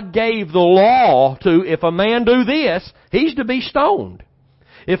that God gave the law to, if a man do this, he's to be stoned.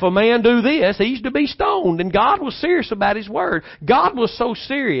 If a man do this, he's to be stoned. And God was serious about His Word. God was so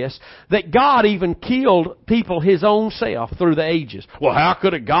serious that God even killed people His own self through the ages. Well, how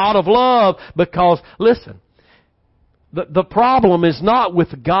could a God of love? Because, listen, the problem is not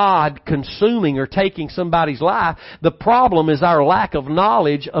with God consuming or taking somebody's life. The problem is our lack of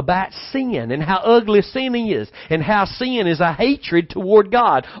knowledge about sin and how ugly sin is and how sin is a hatred toward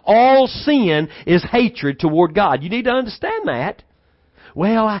God. All sin is hatred toward God. You need to understand that.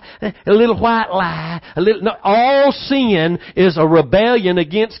 Well, a little white lie, no, all sin is a rebellion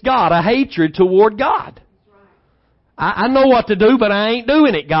against God, a hatred toward God. I know what to do, but I ain't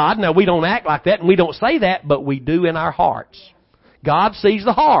doing it, God. Now, we don't act like that and we don't say that, but we do in our hearts. God sees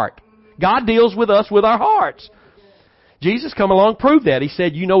the heart. God deals with us with our hearts. Jesus come along, proved that. He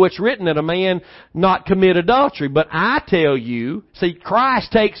said, you know it's written that a man not commit adultery. But I tell you, see,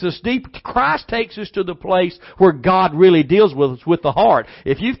 Christ takes us deep. Christ takes us to the place where God really deals with us with the heart.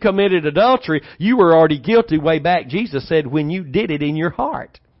 If you've committed adultery, you were already guilty way back. Jesus said, when you did it in your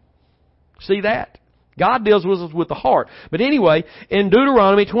heart. See that? God deals with us with the heart. But anyway, in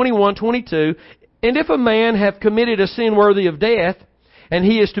Deuteronomy 21:22, and if a man have committed a sin worthy of death, and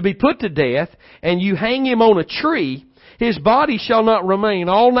he is to be put to death, and you hang him on a tree, his body shall not remain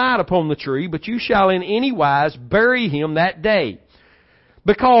all night upon the tree, but you shall in any wise bury him that day.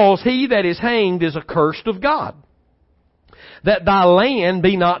 Because he that is hanged is accursed of God, that thy land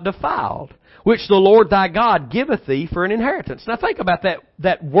be not defiled, which the Lord thy God giveth thee for an inheritance. Now think about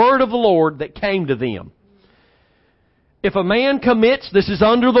that word of the Lord that came to them. If a man commits, this is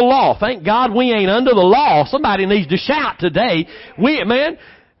under the law. Thank God we ain't under the law. Somebody needs to shout today.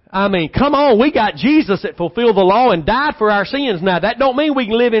 I mean, come on, we got Jesus that fulfilled the law and died for our sins. Now, that don't mean we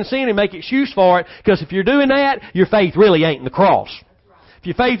can live in sin and make excuse for it, because if you're doing that, your faith really ain't in the cross. If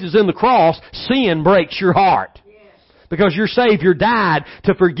your faith is in the cross, sin breaks your heart. Because your Savior died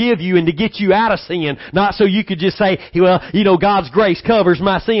to forgive you and to get you out of sin. Not so you could just say, well, God's grace covers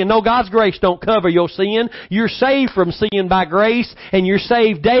my sin. No, God's grace don't cover your sin. You're saved from sin by grace, and you're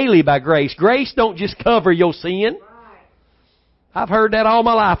saved daily by grace. Grace don't just cover your sin. I've heard that all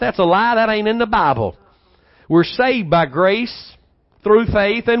my life. That's a lie. That ain't in the Bible. We're saved by grace through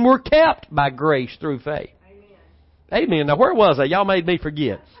faith, and we're kept by grace through faith. Amen. Now, where was I? Y'all made me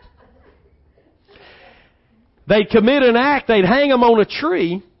forget. They'd commit an act, they'd hang them on a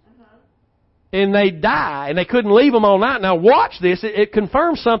tree, and they'd die, and they couldn't leave them all night. Now watch this. It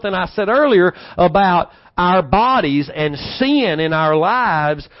confirms something I said earlier about our bodies and sin in our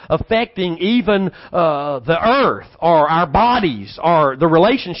lives affecting even the earth or our bodies or the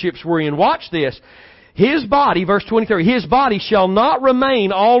relationships we're in. Watch this. His body, verse 23, His body shall not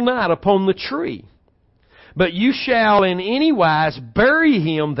remain all night upon the tree, but you shall in any wise bury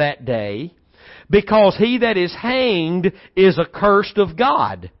him that day, because he that is hanged is accursed of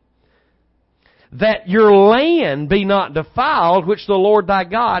God. That your land be not defiled, which the Lord thy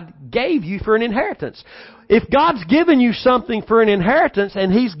God gave you for an inheritance. If God's given you something for an inheritance,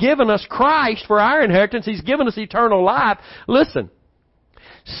 and He's given us Christ for our inheritance, He's given us eternal life, listen,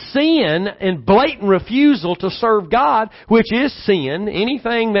 sin and blatant refusal to serve God, which is sin,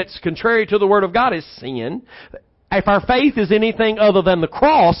 anything that's contrary to the Word of God is sin. If our faith is anything other than the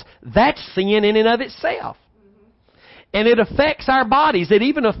cross, that's sin in and of itself. And it affects our bodies. It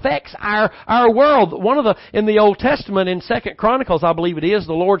even affects our world. In the Old Testament, in 2 Chronicles, I believe it is,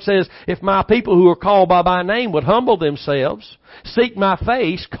 the Lord says, if my people who are called by my name would humble themselves, seek my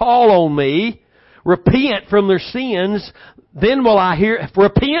face, call on me, repent from their sins, then will I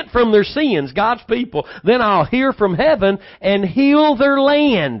repent from their sins, God's people, then I'll hear from heaven and heal their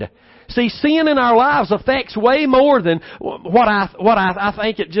land. See, sin in our lives affects way more than what I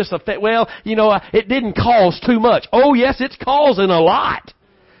think it just affects. Well, it didn't cause too much. Oh, yes, it's causing a lot.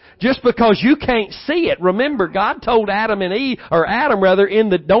 Just because you can't see it. Remember, God told Adam, don't eat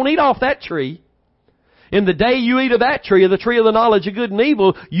off that tree. In the day you eat of that tree, of the tree of the knowledge of good and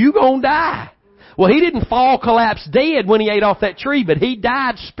evil, you gonna die. Well, he didn't collapse dead when he ate off that tree, but he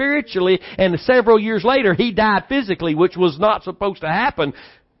died spiritually, and several years later, he died physically, which was not supposed to happen.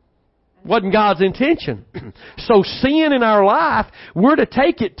 Wasn't God's intention. So sin in our life, we're to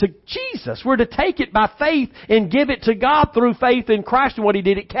take it to Jesus. We're to take it by faith and give it to God through faith in Christ and what He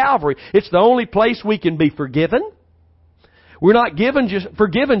did at Calvary. It's the only place we can be forgiven. We're not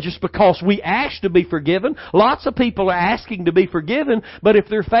forgiven just because we ask to be forgiven. Lots of people are asking to be forgiven, but if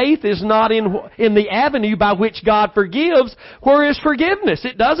their faith is not in the avenue by which God forgives, where is forgiveness?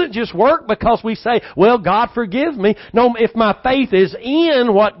 It doesn't just work because we say, well, God forgive me. No, if my faith is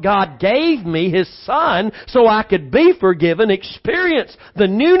in what God gave me, His Son, so I could be forgiven, experience the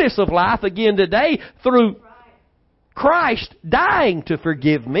newness of life again today through Christ dying to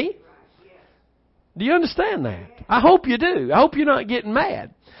forgive me. Do you understand that? I hope you do. I hope you're not getting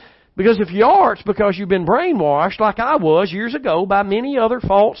mad. Because if you are, it's because you've been brainwashed like I was years ago by many other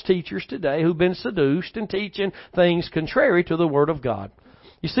false teachers today who've been seduced and teaching things contrary to the Word of God.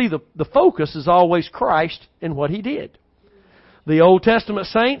 You see, the focus is always Christ and what He did. The Old Testament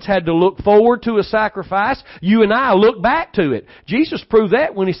saints had to look forward to a sacrifice. You and I look back to it. Jesus proved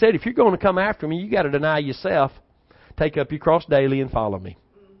that when He said, if you're going to come after me, you got to deny yourself, take up your cross daily and follow me.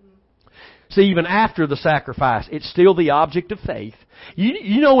 See, even after the sacrifice, it's still the object of faith.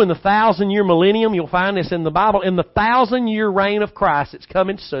 You know, in the 1,000-year millennium, you'll find this in the Bible, in the 1,000-year reign of Christ, it's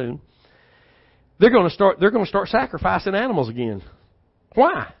coming soon, they're going to start sacrificing animals again.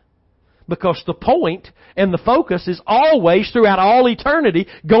 Why? Because the point and the focus is always, throughout all eternity,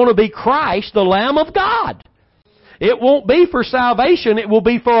 going to be Christ, the Lamb of God. It won't be for salvation. It will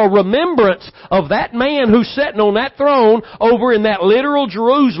be for a remembrance of that man who's sitting on that throne over in that literal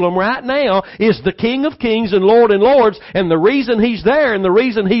Jerusalem right now is the King of Kings and Lord and Lords. And the reason He's there and the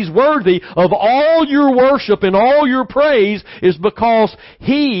reason He's worthy of all your worship and all your praise is because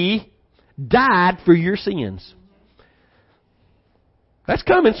He died for your sins. That's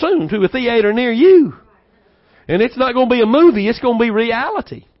coming soon to a theater near you. And it's not going to be a movie. It's going to be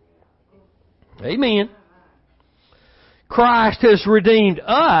reality. Amen. Christ has redeemed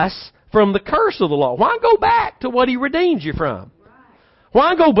us from the curse of the law. Why go back to what He redeemed you from?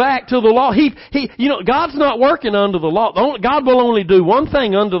 Why go back to the law? God's not working under the law. God will only do one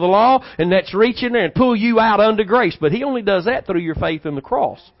thing under the law, and that's reach in there and pull you out under grace. But He only does that through your faith in the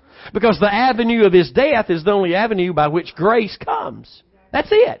cross. Because the avenue of His death is the only avenue by which grace comes. That's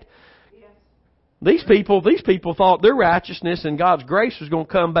it. These people thought their righteousness and God's grace was going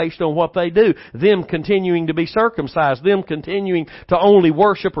to come based on what they do. Them continuing to be circumcised, them continuing to only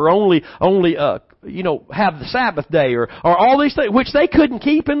worship or only have the Sabbath day or all these things, which they couldn't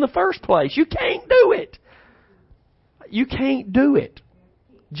keep in the first place. You can't do it. You can't do it.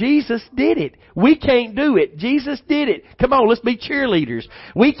 Jesus did it. We can't do it. Jesus did it. Come on, let's be cheerleaders.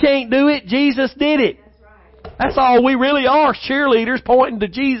 We can't do it. Jesus did it. That's all we really are, cheerleaders pointing to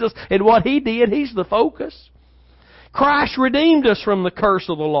Jesus and what He did. He's the focus. Christ redeemed us from the curse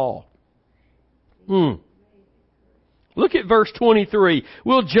of the law. Look at verse 23.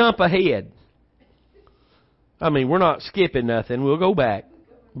 We'll jump ahead. We're not skipping nothing. We'll go back.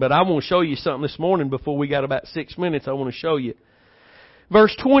 But I want to show you something this morning before we got about 6 minutes. I want to show you.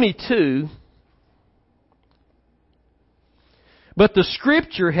 Verse 22. But the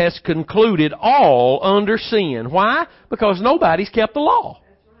Scripture has concluded all under sin. Why? Because nobody's kept the law.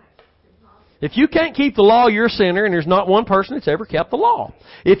 If you can't keep the law, you're a sinner, and there's not one person that's ever kept the law.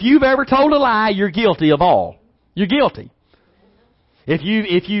 If you've ever told a lie, you're guilty of all. You're guilty. If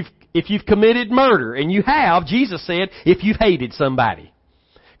you've committed murder, and you have, Jesus said, if you've hated somebody.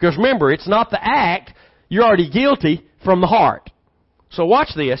 Because remember, it's not the act, you're already guilty from the heart. So watch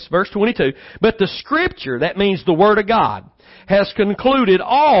this, verse 22. But the Scripture, that means the Word of God, has concluded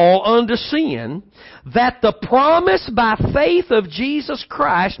all unto sin, that the promise by faith of Jesus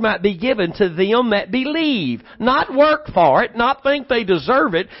Christ might be given to them that believe. Not work for it, not think they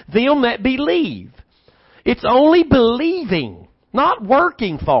deserve it, them that believe. It's only believing, not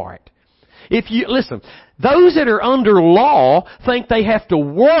working for it. Listen, those that are under law think they have to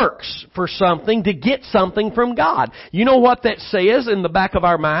work for something to get something from God. You know what that says in the back of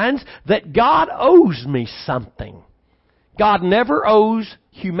our minds? That God owes me something. God never owes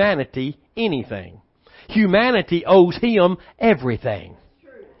humanity anything. Humanity owes Him everything.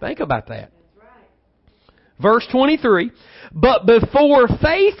 Think about that. Verse 23, but before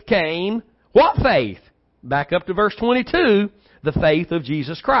faith came, what faith? Back up to verse 22, the faith of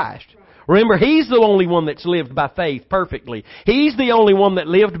Jesus Christ. Remember, He's the only one that's lived by faith perfectly. He's the only one that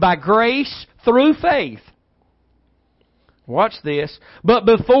lived by grace through faith. Watch this. But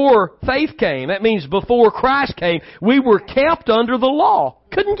before faith came, that means before Christ came, we were kept under the law.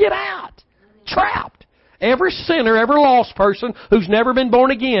 Couldn't get out. Trapped. Every sinner, every lost person who's never been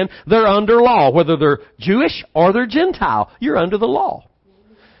born again, they're under law. Whether they're Jewish or they're Gentile, you're under the law.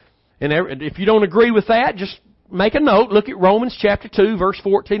 And if you don't agree with that, just make a note. Look at Romans chapter 2, verse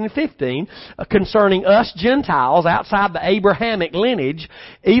 14 and 15, concerning us Gentiles outside the Abrahamic lineage.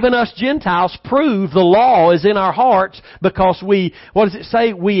 Even us Gentiles prove the law is in our hearts because we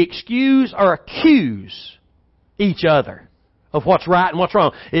excuse or accuse each other of what's right and what's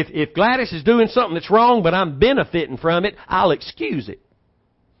wrong. If Gladys is doing something that's wrong, but I'm benefiting from it, I'll excuse it.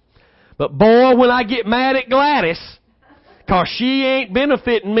 But boy, when I get mad at Gladys, because she ain't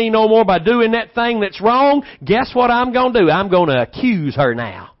benefiting me no more by doing that thing that's wrong, guess what I'm going to do? I'm going to accuse her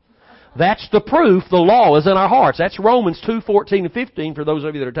now. That's the proof the law is in our hearts. That's Romans 2, 14 and 15 for those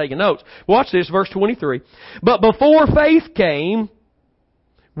of you that are taking notes. Watch this, verse 23. But before faith came,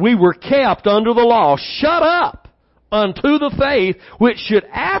 we were kept under the law, shut up unto the faith which should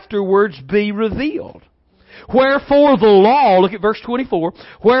afterwards be revealed. Wherefore the law, look at verse 24,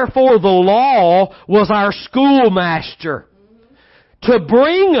 wherefore the law was our schoolmaster, to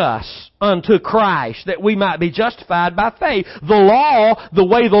bring us unto Christ, that we might be justified by faith. The law, the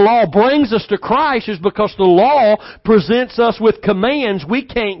way the law brings us to Christ is because the law presents us with commands we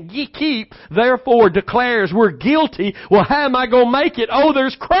can't keep, therefore declares we're guilty. Well, how am I going to make it? Oh,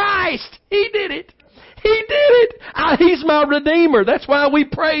 there's Christ! He did it! He did it! He's my Redeemer. That's why we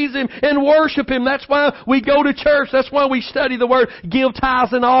praise Him and worship Him. That's why we go to church. That's why we study the Word, give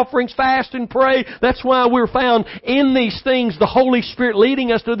tithes and offerings, fast and pray. That's why we're found in these things, the Holy Spirit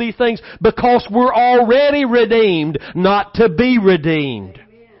leading us to these things, because we're already redeemed, not to be redeemed.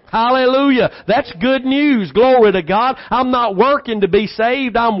 Hallelujah. That's good news. Glory to God. I'm not working to be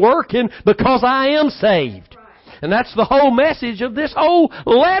saved. I'm working because I am saved. And that's the whole message of this whole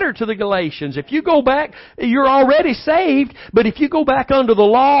letter to the Galatians. If you go back, you're already saved, but if you go back under the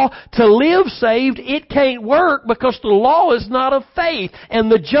law to live saved, it can't work because the law is not of faith,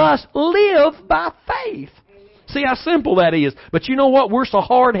 and the just live by faith. See how simple that is. But you know what? We're so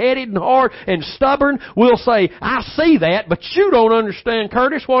hard-headed and hard and stubborn. We'll say, I see that, but you don't understand,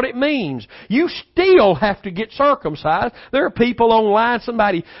 Curtis, what it means. You still have to get circumcised. There are people online,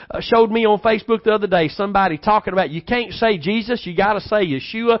 somebody showed me on Facebook the other day, somebody talking about you can't say Jesus, you got to say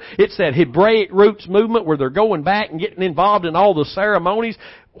Yeshua. It's that Hebraic roots movement where they're going back and getting involved in all the ceremonies.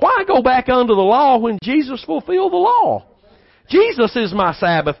 Why go back under the law when Jesus fulfilled the law? Jesus is my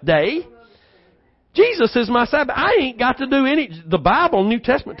Sabbath day. Jesus is my Sabbath. I ain't got to do any... The Bible, New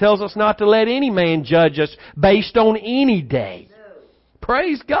Testament, tells us not to let any man judge us based on any day.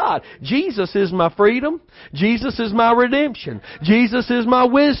 Praise God. Jesus is my freedom. Jesus is my redemption. Jesus is my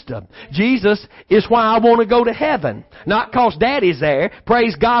wisdom. Jesus is why I want to go to heaven. Not because Daddy's there.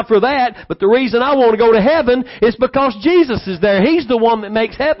 Praise God for that. But the reason I want to go to heaven is because Jesus is there. He's the one that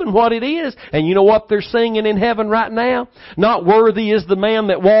makes heaven what it is. And you know what they're singing in heaven right now? Not worthy is the man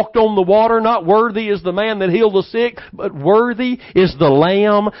that walked on the water. Not worthy is the man that healed the sick. But worthy is the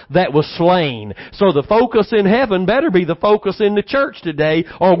Lamb that was slain. So the focus in heaven better be the focus in the church today,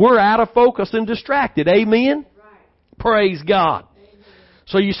 or we're out of focus and distracted. Amen? Right. Praise God. Amen.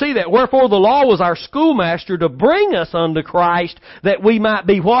 So you see that. Wherefore the law was our schoolmaster to bring us unto Christ, that we might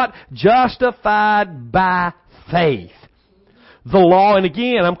be what? Justified by faith. The law, and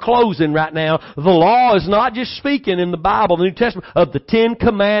again, I'm closing right now, the law is not just speaking in the Bible, the New Testament, of the 10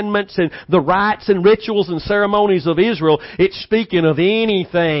 Commandments and the rites and rituals and ceremonies of Israel. It's speaking of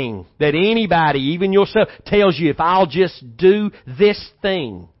anything that anybody, even yourself, tells you, if I'll just do this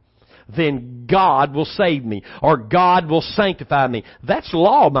thing, then God will save me, or God will sanctify me. That's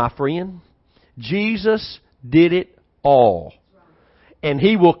law, my friend. Jesus did it all. And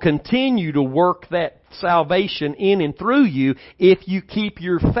He will continue to work that salvation in and through you if you keep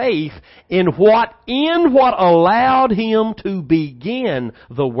your faith in what allowed Him to begin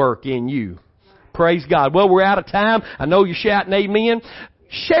the work in you. Praise God. Well, we're out of time. I know you're shouting amen.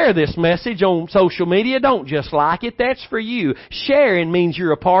 Share this message on social media. Don't just like it. That's for you. Sharing means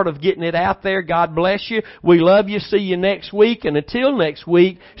you're a part of getting it out there. God bless you. We love you. See you next week. And until next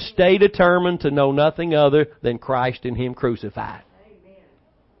week, stay determined to know nothing other than Christ and Him crucified.